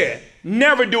thing he said.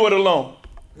 Never do it alone.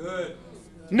 Good.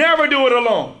 Never do it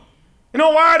alone. You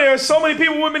know why? There are so many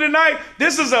people with me tonight.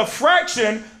 This is a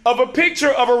fraction of a picture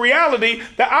of a reality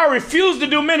that I refuse to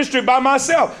do ministry by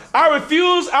myself. I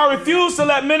refuse to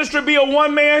let ministry be a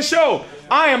one-man show.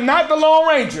 I am not the Lone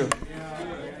Ranger.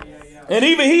 And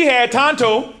even he had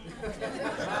Tonto.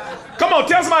 Come on,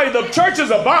 tell somebody the church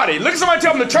is a body. Look at somebody,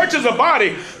 tell them the church is a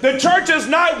body. The church is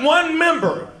not one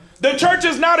member. The church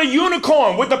is not a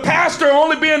unicorn with the pastor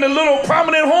only being the little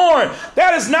prominent horn.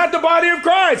 That is not the body of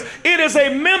Christ. It is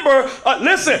a member.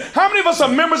 Listen, how many of us are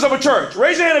members of a church?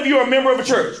 Raise your hand if you're a member of a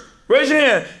church. Raise your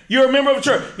hand. You're a member of a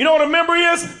church. You know what a member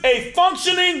is? A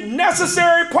functioning,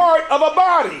 necessary part of a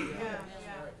body.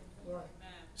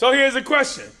 So here's the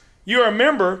question. You're a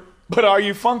member, but are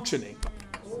you functioning?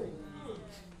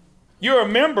 You're a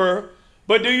member,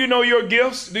 but do you know your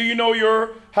gifts? Do you know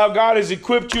how God has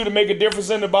equipped you to make a difference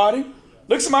in the body?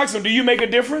 Look at somebody, do you make a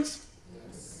difference?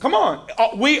 Come on.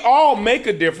 We all make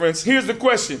a difference. Here's the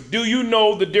question. Do you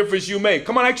know the difference you make?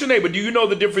 Come on, ask your neighbor. Do you know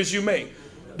the difference you make?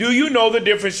 Do you know the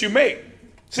difference you make?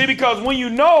 See, because when you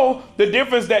know the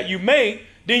difference that you make,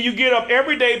 then you get up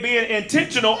every day being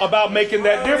intentional about making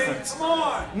that difference.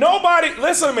 Nobody,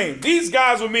 listen to me. These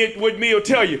guys with me will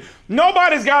tell you,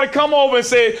 nobody's got to come over and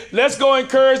say, let's go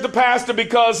encourage the pastor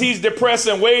because he's depressed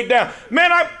and weighed down.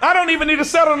 Man, I don't even need to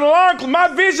set an alarm. My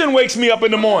vision wakes me up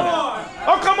in the morning.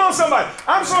 Oh, come on, somebody.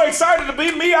 I'm so excited to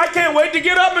be me. I can't wait to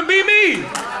get up and be me.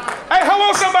 Hey,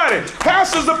 hello, somebody.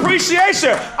 Pastor's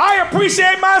appreciation. I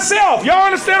appreciate myself. Y'all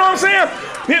understand what I'm saying?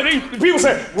 People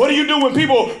say, what do you do when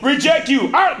people reject you?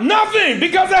 Nothing,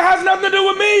 because that has nothing to do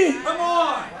with me. Come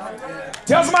on.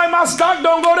 Tell somebody my stock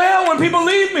don't go down when people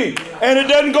leave me, and it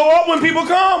doesn't go up when people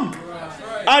come.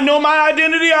 I know my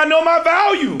identity. I know my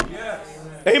value.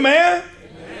 Amen.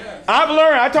 I've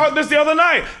learned, I taught this the other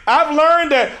night, I've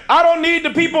learned that I don't need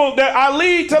the people that I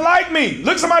lead to like me.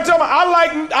 Look, somebody tell me,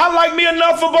 I like me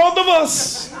enough for both of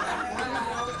us.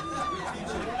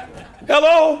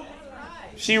 Hello?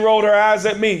 She rolled her eyes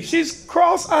at me. She's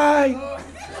cross-eyed.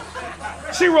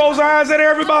 She rolls her eyes at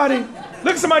everybody.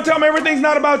 Look, somebody tell me everything's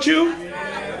not about you.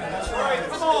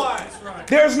 Come on.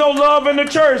 There's no love in the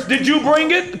church. Did you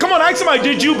bring it? Come on, ask somebody,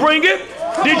 did you bring it?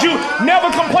 Did you never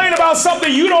complain about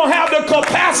something you don't have the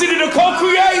capacity to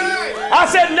co-create? I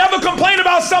said never complain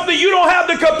about something you don't have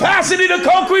the capacity to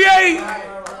co-create.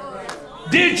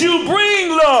 Did you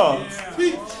bring love?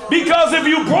 Because if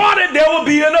you brought it, there will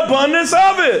be an abundance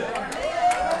of it.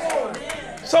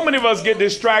 So many of us get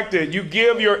distracted. You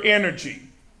give your energy.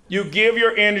 You give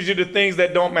your energy to things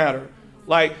that don't matter.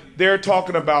 Like, they're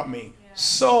talking about me.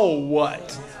 So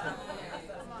what?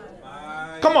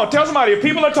 Come on, tell somebody, if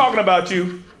people are talking about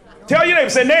you, tell your neighbor,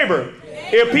 say, neighbor,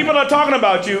 if people are talking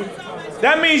about you,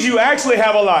 that means you actually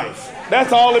have a life.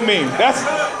 That's all it means.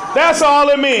 That's all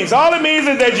it means. All it means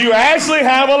is that you actually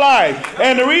have a life.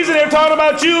 And the reason they're talking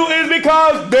about you is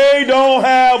because they don't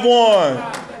have one.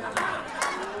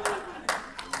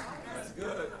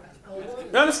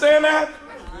 You understand that?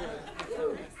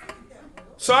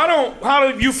 So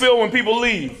how do you feel when people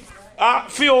leave? I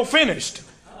feel finished.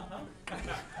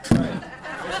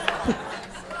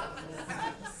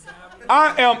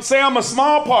 I'm a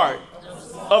small part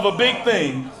of a big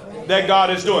thing that God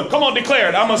is doing. Come on, declare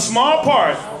it. I'm a small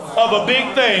part of a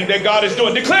big thing that God is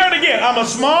doing. Declare it again. I'm a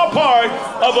small part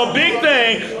of a big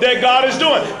thing that God is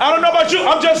doing. I don't know about you.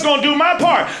 I'm just going to do my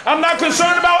part. I'm not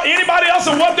concerned about anybody else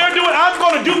and what they're doing. I'm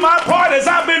going to do my part as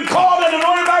I've been called and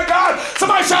anointed by God.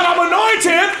 Somebody shout, I'm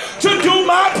anointed to do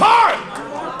my part.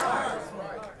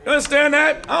 You understand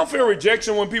that? I don't feel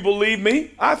rejection when people leave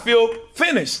me. I feel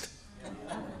finished.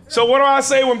 So what do I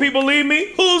say when people leave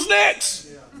me? Who's next?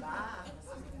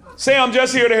 Say, I'm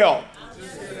just here to help.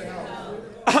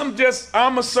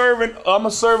 I'm a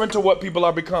servant to what people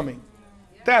are becoming.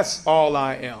 That's all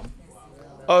I am.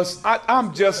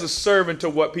 I'm just a servant to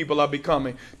what people are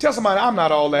becoming. Tell somebody, I'm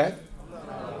not all that.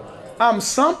 I'm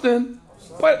something.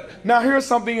 But now here's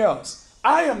something else.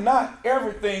 I am not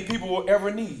everything people will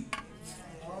ever need.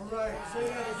 All right, say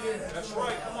that again. That's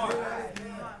right, come on.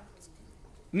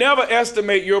 Never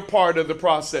estimate your part of the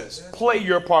process. Play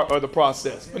your part of the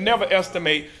process, but never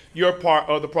estimate your part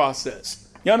of the process.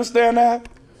 You understand that?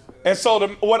 And so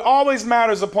what always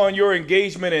matters upon your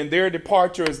engagement and their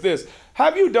departure is this.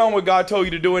 Have you done what God told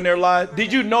you to do in their life?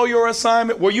 Did you know your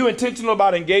assignment? Were you intentional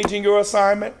about engaging your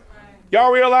assignment?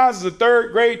 Y'all realize the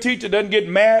third grade teacher doesn't get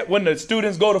mad when the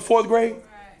students go to fourth grade?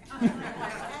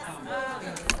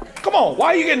 Come on, why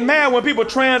are you getting mad when people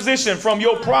transition from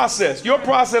your process? Your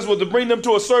process was to bring them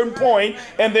to a certain point,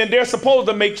 and then they're supposed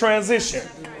to make transition.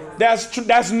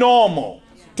 That's normal.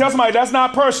 Tell somebody that's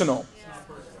not personal.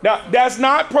 Now, that's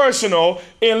not personal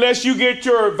unless you get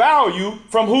your value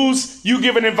from who's you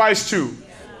giving advice to.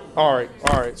 All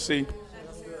right, see.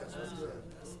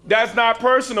 That's not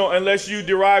personal unless you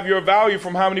derive your value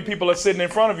from how many people are sitting in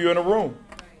front of you in a room.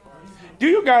 Do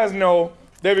you guys know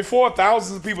that before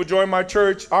thousands of people joined my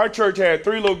church, our church had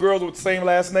 3 little girls with the same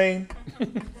last name?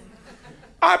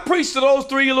 I preached to those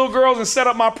 3 little girls and set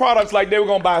up my products like they were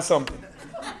going to buy something.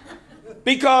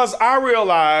 Because I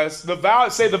realized the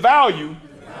value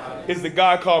is that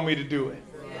God called me to do it.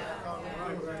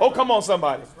 Oh, come on,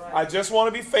 somebody. I just want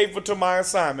to be faithful to my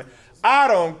assignment. I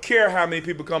don't care how many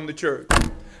people come to church.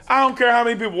 I don't care how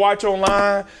many people watch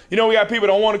online. You know, we got people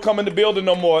that don't want to come in the building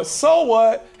no more. So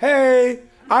what? Hey,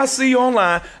 I see you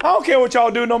online. I don't care what y'all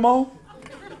do no more.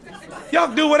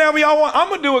 Y'all do whatever y'all want. I'm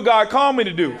going to do what God called me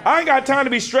to do. I ain't got time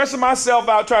to be stressing myself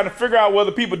out trying to figure out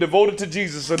whether people devoted to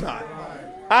Jesus or not.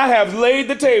 I have laid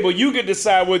the table. You can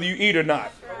decide whether you eat or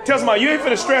not. Tell somebody, you ain't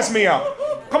finna stress me out.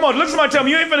 Come on, look at somebody and tell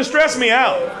me, you ain't finna stress me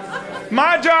out.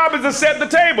 My job is to set the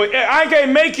table. I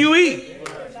can't make you eat.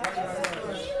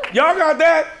 Y'all got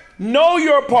that? Know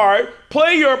your part.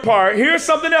 Play your part. Here's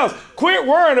something else. Quit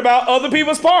worrying about other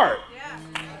people's part.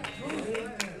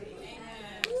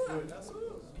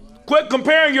 Quit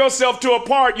comparing yourself to a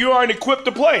part you aren't equipped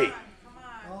to play.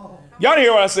 Y'all didn't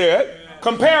hear what I said.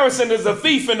 Comparison is a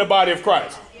thief in the body of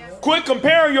Christ. Quit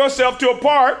comparing yourself to a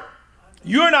part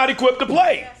you're not equipped to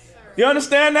play. You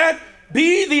understand that?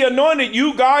 Be the anointed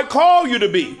God called you to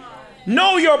be.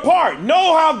 Know your part.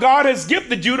 Know how God has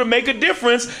gifted you to make a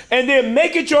difference, and then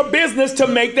make it your business to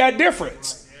make that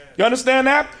difference. You understand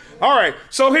that? All right.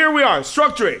 So here we are.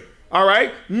 Structuring. All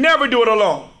right. Never do it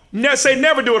alone. Say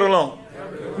never do it alone.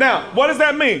 Now, what does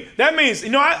that mean? That means,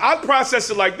 I process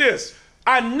it like this.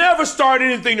 I never start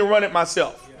anything to run it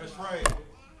myself. That's right.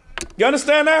 You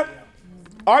understand that?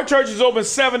 Our church is open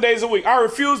 7 days a week. I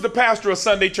refuse to pastor a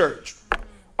Sunday church.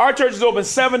 Our church is open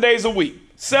 7 days a week.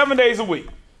 7 days a week.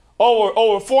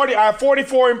 Over 40. I have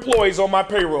 44 employees on my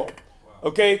payroll.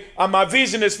 Okay? My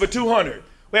vision is for 200.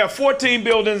 We have 14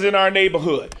 buildings in our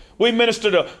neighborhood. We minister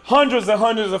to hundreds and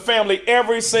hundreds of family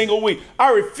every single week.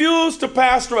 I refuse to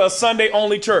pastor a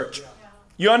Sunday-only church.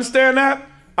 You understand that?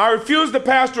 I refuse to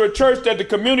pastor a church that the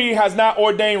community has not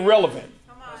ordained relevant.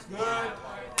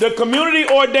 The community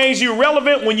ordains you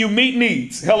relevant when you meet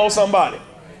needs. Hello, somebody.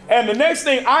 And the next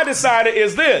thing I decided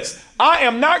is this. I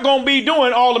am not going to be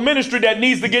doing all the ministry that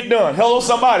needs to get done. Hello,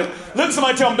 somebody. Look at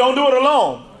somebody, tell them, don't do it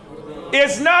alone.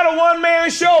 It's not a one-man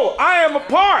show. I am a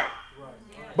part,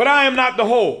 but I am not the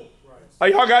whole.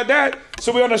 Y'all got that?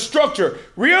 So we're on a structure.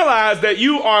 Realize that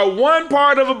you are one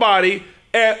part of a body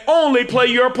and only play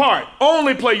your part.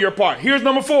 Only play your part. Here's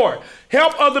number 4.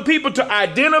 Help other people to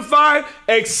identify,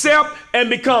 accept, and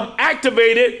become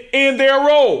activated in their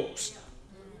roles.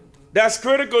 That's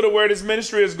critical to where this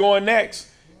ministry is going next,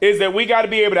 is that we got to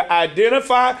be able to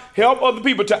identify, help other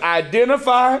people to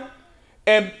identify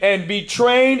and be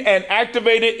trained and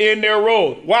activated in their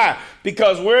role. Why?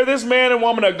 Because where this man and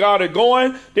woman of God are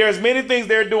going, there's many things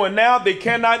they're doing now they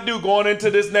cannot do going into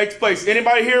this next place.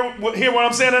 Anybody hear what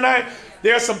I'm saying tonight?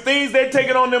 There are some things they're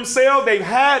taking on themselves. They've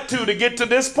had to get to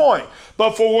this point.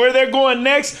 But for where they're going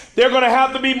next, they're going to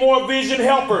have to be more vision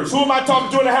helpers. Who am I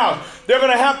talking to in the house? They're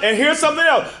going to have, and here's something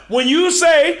else. When you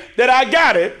say that I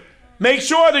got it, make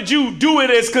sure that you do it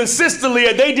as consistently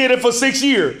as they did it for 6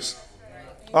 years.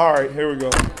 All right, here we go.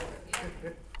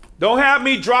 Don't have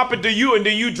me drop it to you and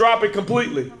then you drop it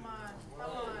completely.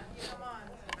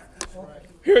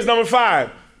 Here's number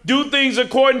 5. Do things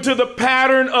according to the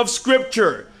pattern of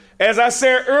Scripture. As I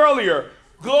said earlier,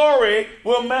 glory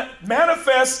will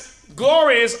manifest.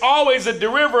 Glory is always a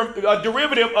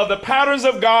derivative of the patterns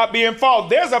of God being followed.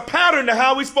 There's a pattern to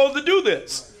how we're supposed to do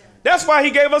this. That's why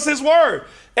he gave us his word.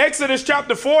 Exodus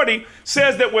chapter 40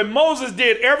 says that when Moses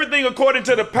did everything according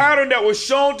to the pattern that was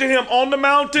shown to him on the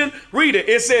mountain, read it.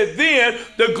 It said, then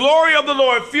the glory of the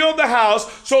Lord filled the house,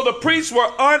 so the priests were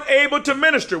unable to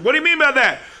minister. What do you mean by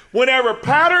that? Whenever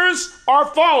patterns are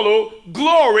followed,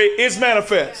 glory is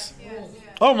manifest.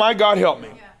 Oh my God, help me.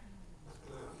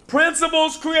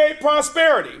 Principles create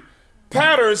prosperity.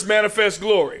 Patterns manifest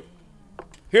glory.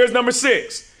 Here's number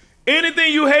 6.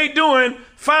 Anything you hate doing,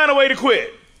 find a way to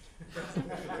quit.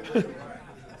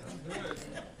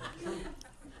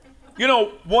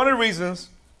 One of the reasons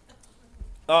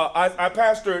I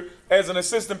pastored as an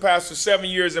assistant pastor 7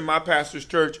 years in my pastor's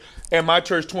church, and my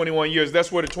church 21 years.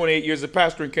 That's where the 28 years of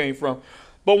pastoring came from.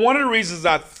 But one of the reasons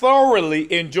I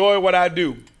thoroughly enjoy what I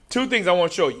do, 2 things I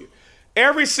want to show you.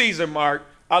 Every season, Mark,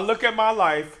 I look at my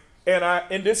life,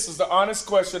 and this is the honest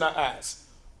question I ask.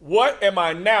 What am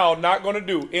I now not going to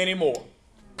do anymore?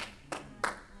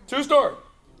 True story.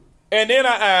 And then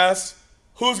I ask,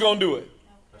 who's going to do it?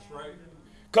 That's right.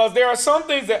 Because there are some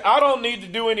things that I don't need to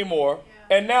do anymore,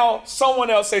 and now someone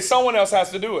else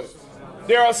has to do it.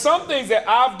 There are some things that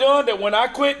I've done that when I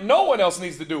quit, no one else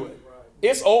needs to do it.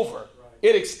 It's over.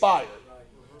 It expired.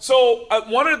 So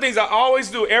one of the things I always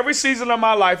do every season of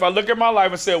my life, I look at my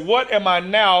life and say, what am I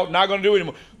now not going to do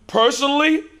anymore?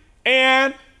 Personally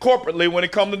and corporately when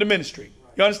it comes to the ministry.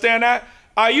 You understand that?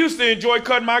 I used to enjoy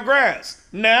cutting my grass.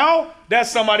 Now, that's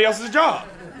somebody else's job.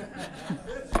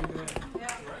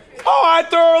 Oh, I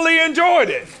thoroughly enjoyed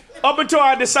it. Up until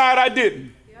I decide I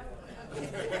didn't.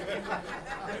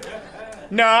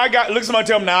 Now look at somebody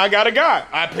tell me, now I got a guy.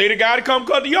 I paid a guy to come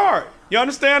cut the yard. You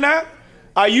understand that?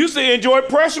 I used to enjoy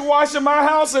pressure washing my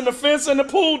house and the fence and the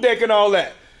pool deck and all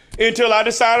that. until I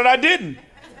decided I didn't.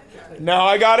 Now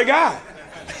I got a guy.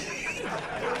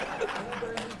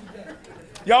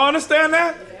 Y'all understand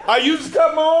that? I used to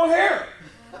cut my own hair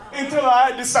until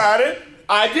I decided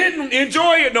I didn't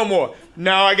enjoy it no more.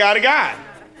 Now I got a guy.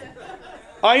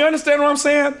 You understand what I'm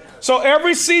saying? So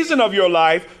every season of your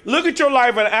life, look at your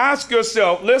life and ask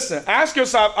yourself, listen, ask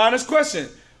yourself honest question.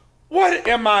 What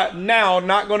am I now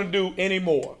not going to do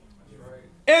anymore?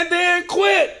 And then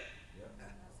quit.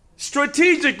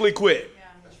 Strategically quit.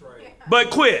 But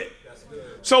quit.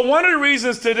 So one of the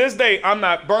reasons to this day I'm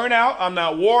not burnt out, I'm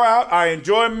not wore out, I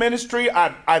enjoy ministry,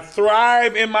 I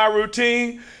thrive in my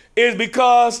routine is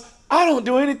because I don't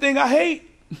do anything I hate.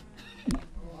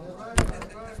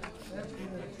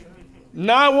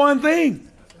 Not one thing.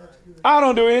 I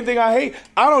don't do anything I hate.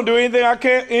 I don't do anything I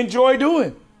can't enjoy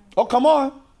doing. Oh, come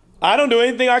on. I don't do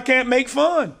anything I can't make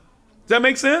fun. Does that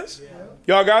make sense?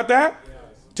 Y'all got that?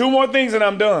 Two more things and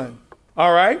I'm done.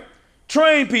 All right.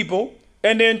 Train people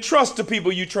and then trust the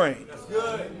people you train. That's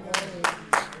good.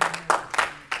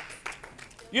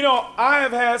 You know, I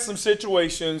have had some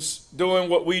situations doing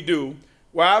what we do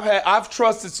where I've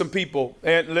trusted some people,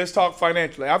 and let's talk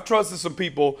financially. I've trusted some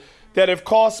people that have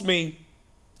cost me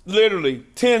literally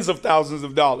tens of thousands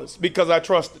of dollars because I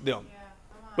trusted them.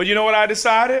 But you know what I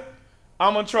decided?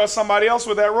 I'm going to trust somebody else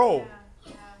with that role.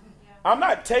 I'm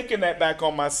not taking that back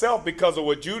on myself because of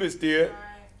what Judas did.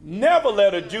 Never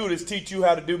let a Judas teach you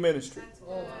how to do ministry.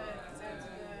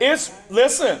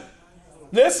 Listen.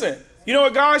 You know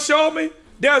what God showed me?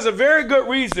 There's a very good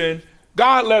reason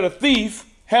God let a thief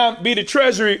be the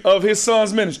treasury of his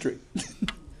son's ministry.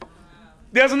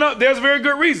 There's a very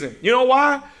good reason. You know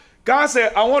why? God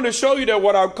said, I want to show you that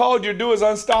what I've called you to do is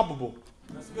unstoppable.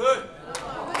 That's good.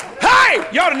 Hey,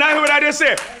 y'all did not hear what I just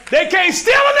said. They can't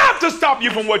steal enough to stop you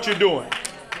from what you're doing.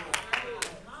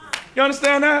 You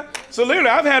understand that? So literally,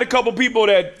 I've had a couple people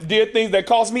that did things that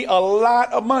cost me a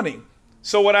lot of money.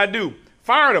 So what I do,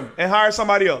 fire them and hire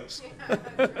somebody else.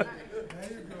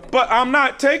 But I'm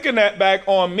not taking that back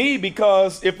on me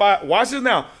because watch this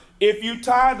now. If you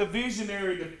tie the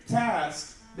visionary to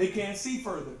task, they can't see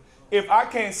further. If I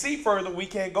can't see further, we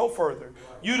can't go further.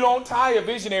 You don't tie a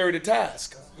visionary to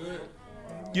task.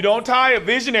 You don't tie a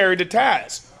visionary to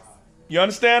task. You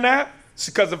understand that?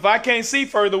 Because if I can't see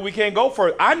further, we can't go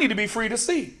further. I need to be free to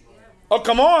see. Oh,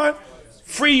 come on.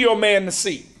 Free your man to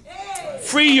see.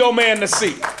 Free your man to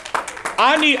see.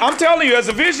 I'm telling you as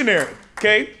a visionary,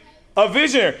 okay? A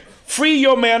visionary. Free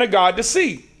your man of God to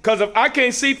see. Because if I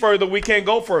can't see further, we can't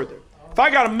go further. If I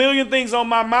got a million things on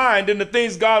my mind, then the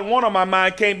things God wants on my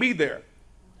mind can't be there.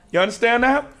 You understand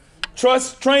that?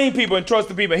 Train people and trust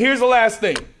the people. Here's the last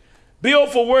thing.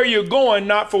 Build for where you're going,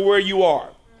 not for where you are.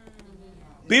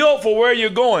 Build for where you're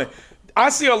going. I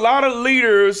see a lot of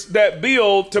leaders that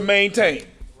build to maintain.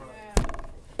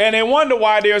 And they wonder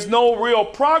why there's no real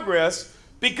progress,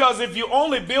 because if you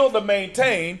only build to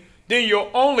maintain, then you'll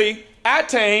only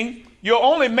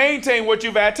maintain what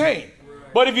you've attained.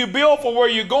 But if you build for where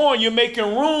you're going, you're making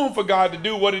room for God to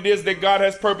do what it is that God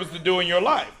has purpose to do in your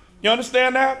life. You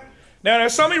understand that? Now,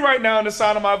 there's somebody right now in the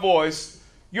sound of my voice.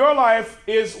 Your life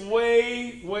is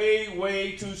way, way,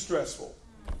 way too stressful.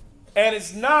 And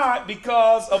it's not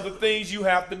because of the things you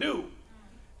have to do.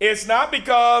 It's not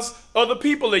because of the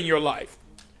people in your life.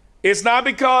 It's not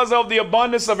because of the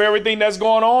abundance of everything that's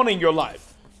going on in your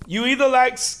life. You either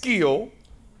lack skill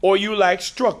or you lack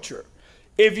structure.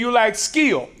 If you lack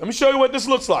skill, let me show you what this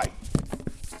looks like.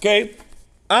 Okay?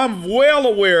 I'm well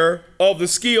aware of the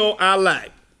skill I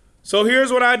lack. So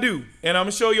here's what I do. And I'm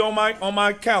going to show you on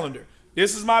my calendar.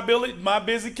 This is my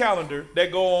busy calendar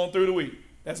that go on through the week.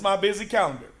 That's my busy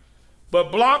calendar.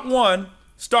 But block 1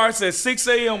 starts at 6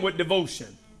 a.m. with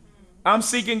devotion. I'm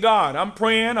seeking God. I'm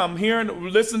praying. I'm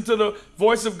listening to the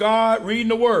voice of God, reading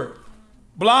the word.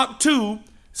 Block 2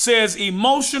 says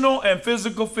emotional and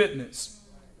physical fitness.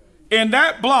 In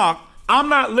that block, I'm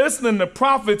not listening to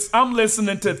prophets. I'm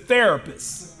listening to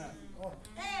therapists.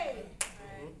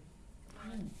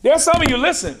 There's some of you,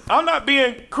 listen, I'm not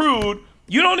being crude.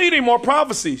 You don't need any more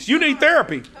prophecies. You need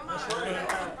therapy.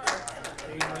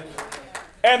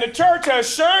 And the church has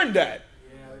shown that.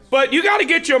 But you got to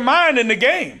get your mind in the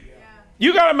game.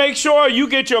 You got to make sure you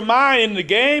get your mind in the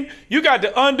game. You got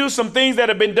to undo some things that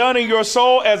have been done in your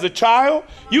soul as a child.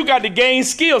 You got to gain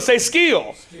skill. Say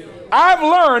skill. I've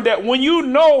learned that when you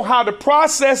know how to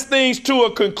process things to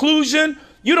a conclusion,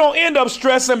 you don't end up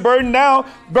stressed and burdened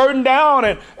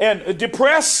down and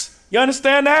depressed. You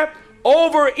understand that?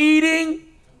 Overeating,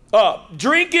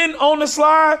 drinking on the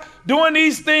slide, doing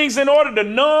these things in order to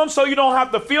numb so you don't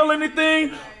have to feel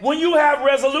anything. When you have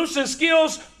resolution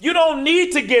skills, you don't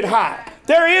need to get high.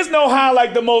 There is no high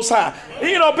like the Most High.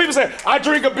 You know, people say, I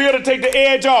drink a beer to take the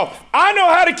edge off. I know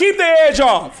how to keep the edge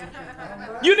off.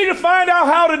 You need to find out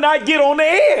how to not get on the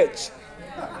edge.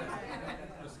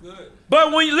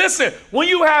 But when you listen, when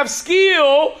you have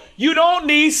skill, you don't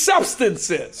need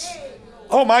substances.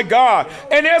 Oh my God.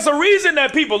 And there's a reason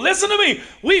that people, listen to me,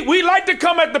 we like to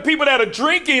come at the people that are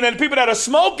drinking and the people that are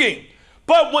smoking.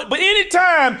 But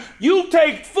anytime you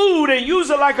take food and use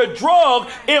it like a drug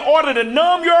in order to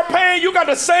numb your pain, you got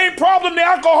the same problem the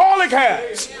alcoholic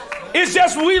has. It's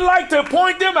just we like to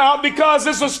point them out because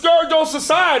it's a scourge on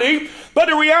society. But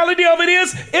the reality of it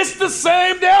is, it's the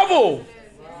same devil.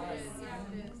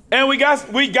 And we got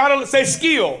to say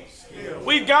skill.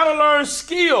 We've got to learn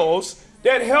skills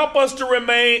that help us to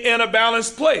remain in a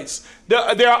balanced place.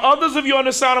 There are others of you on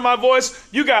the sound of my voice.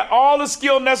 You got all the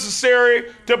skill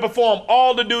necessary to perform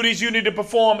all the duties you need to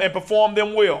perform and perform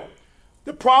them well.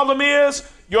 The problem is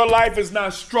your life is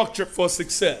not structured for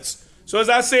success. So as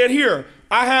I said here,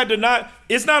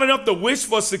 it's not enough to wish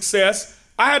for success.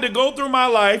 I had to go through my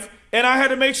life and I had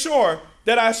to make sure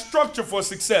that I structure for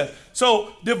success.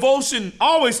 So devotion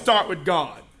always start with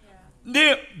God.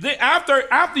 Then after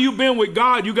you've been with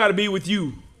God, you got to be with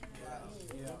you.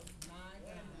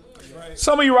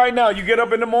 Some of you right now, you get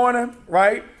up in the morning,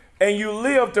 right? And you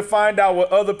live to find out what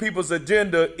other people's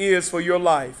agenda is for your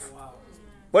life.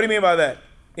 What do you mean by that?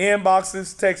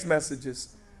 Inboxes, text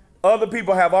messages. Other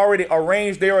people have already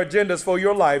arranged their agendas for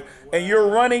your life, and you're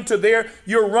running to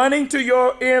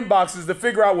your inboxes to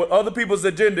figure out what other people's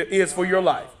agenda is for your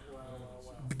life.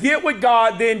 Get with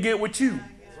God, then get with you.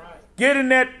 Get in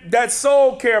that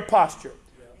soul care posture.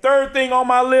 Third thing on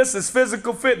my list is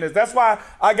physical fitness. That's why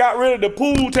I got rid of the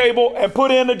pool table and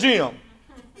put in the gym.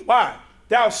 Why?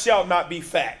 Thou shalt not be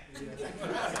fat.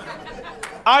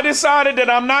 I decided that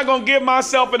I'm not going to give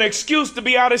myself an excuse to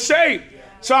be out of shape.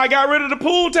 So I got rid of the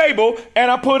pool table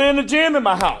and I put in the gym in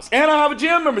my house. And I have a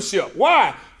gym membership.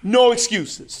 Why? No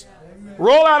excuses.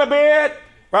 Roll out of bed,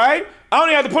 right? I don't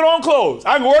even have to put on clothes.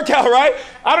 I can work out, right?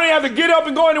 I don't even have to get up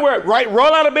and go anywhere, right?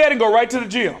 Roll out of bed and go right to the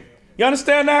gym. You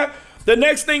understand that? The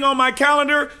next thing on my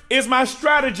calendar is my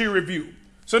strategy review.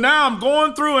 So now I'm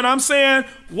going through and I'm saying,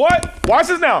 watch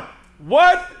this now.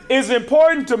 What is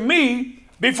important to me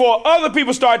before other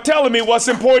people start telling me what's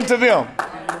important to them?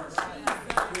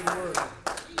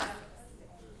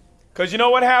 Because you know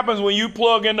what happens when you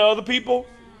plug into other people?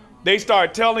 They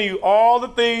start telling you all the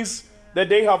things that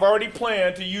they have already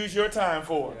planned to use your time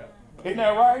for. Isn't that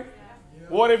right?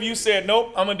 What if you said,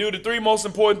 nope, I'm going to do the 3 most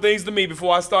important things to me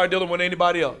before I start dealing with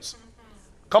anybody else?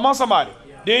 Come on, somebody.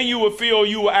 Then you would feel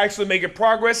you were actually making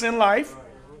progress in life.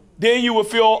 Then you would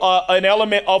feel an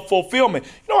element of fulfillment.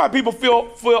 You know why people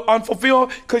feel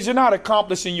unfulfilled? Because you're not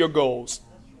accomplishing your goals.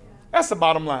 That's the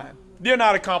bottom line. You're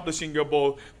not accomplishing your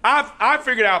goals. I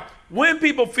figured out when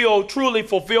people feel truly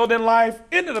fulfilled in life,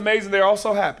 isn't it amazing they're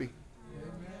also happy?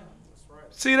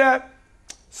 See that?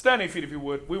 Stand on your feet if you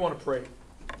would. We want to pray.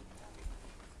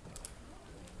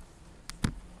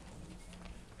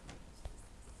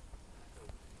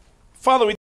 Father, we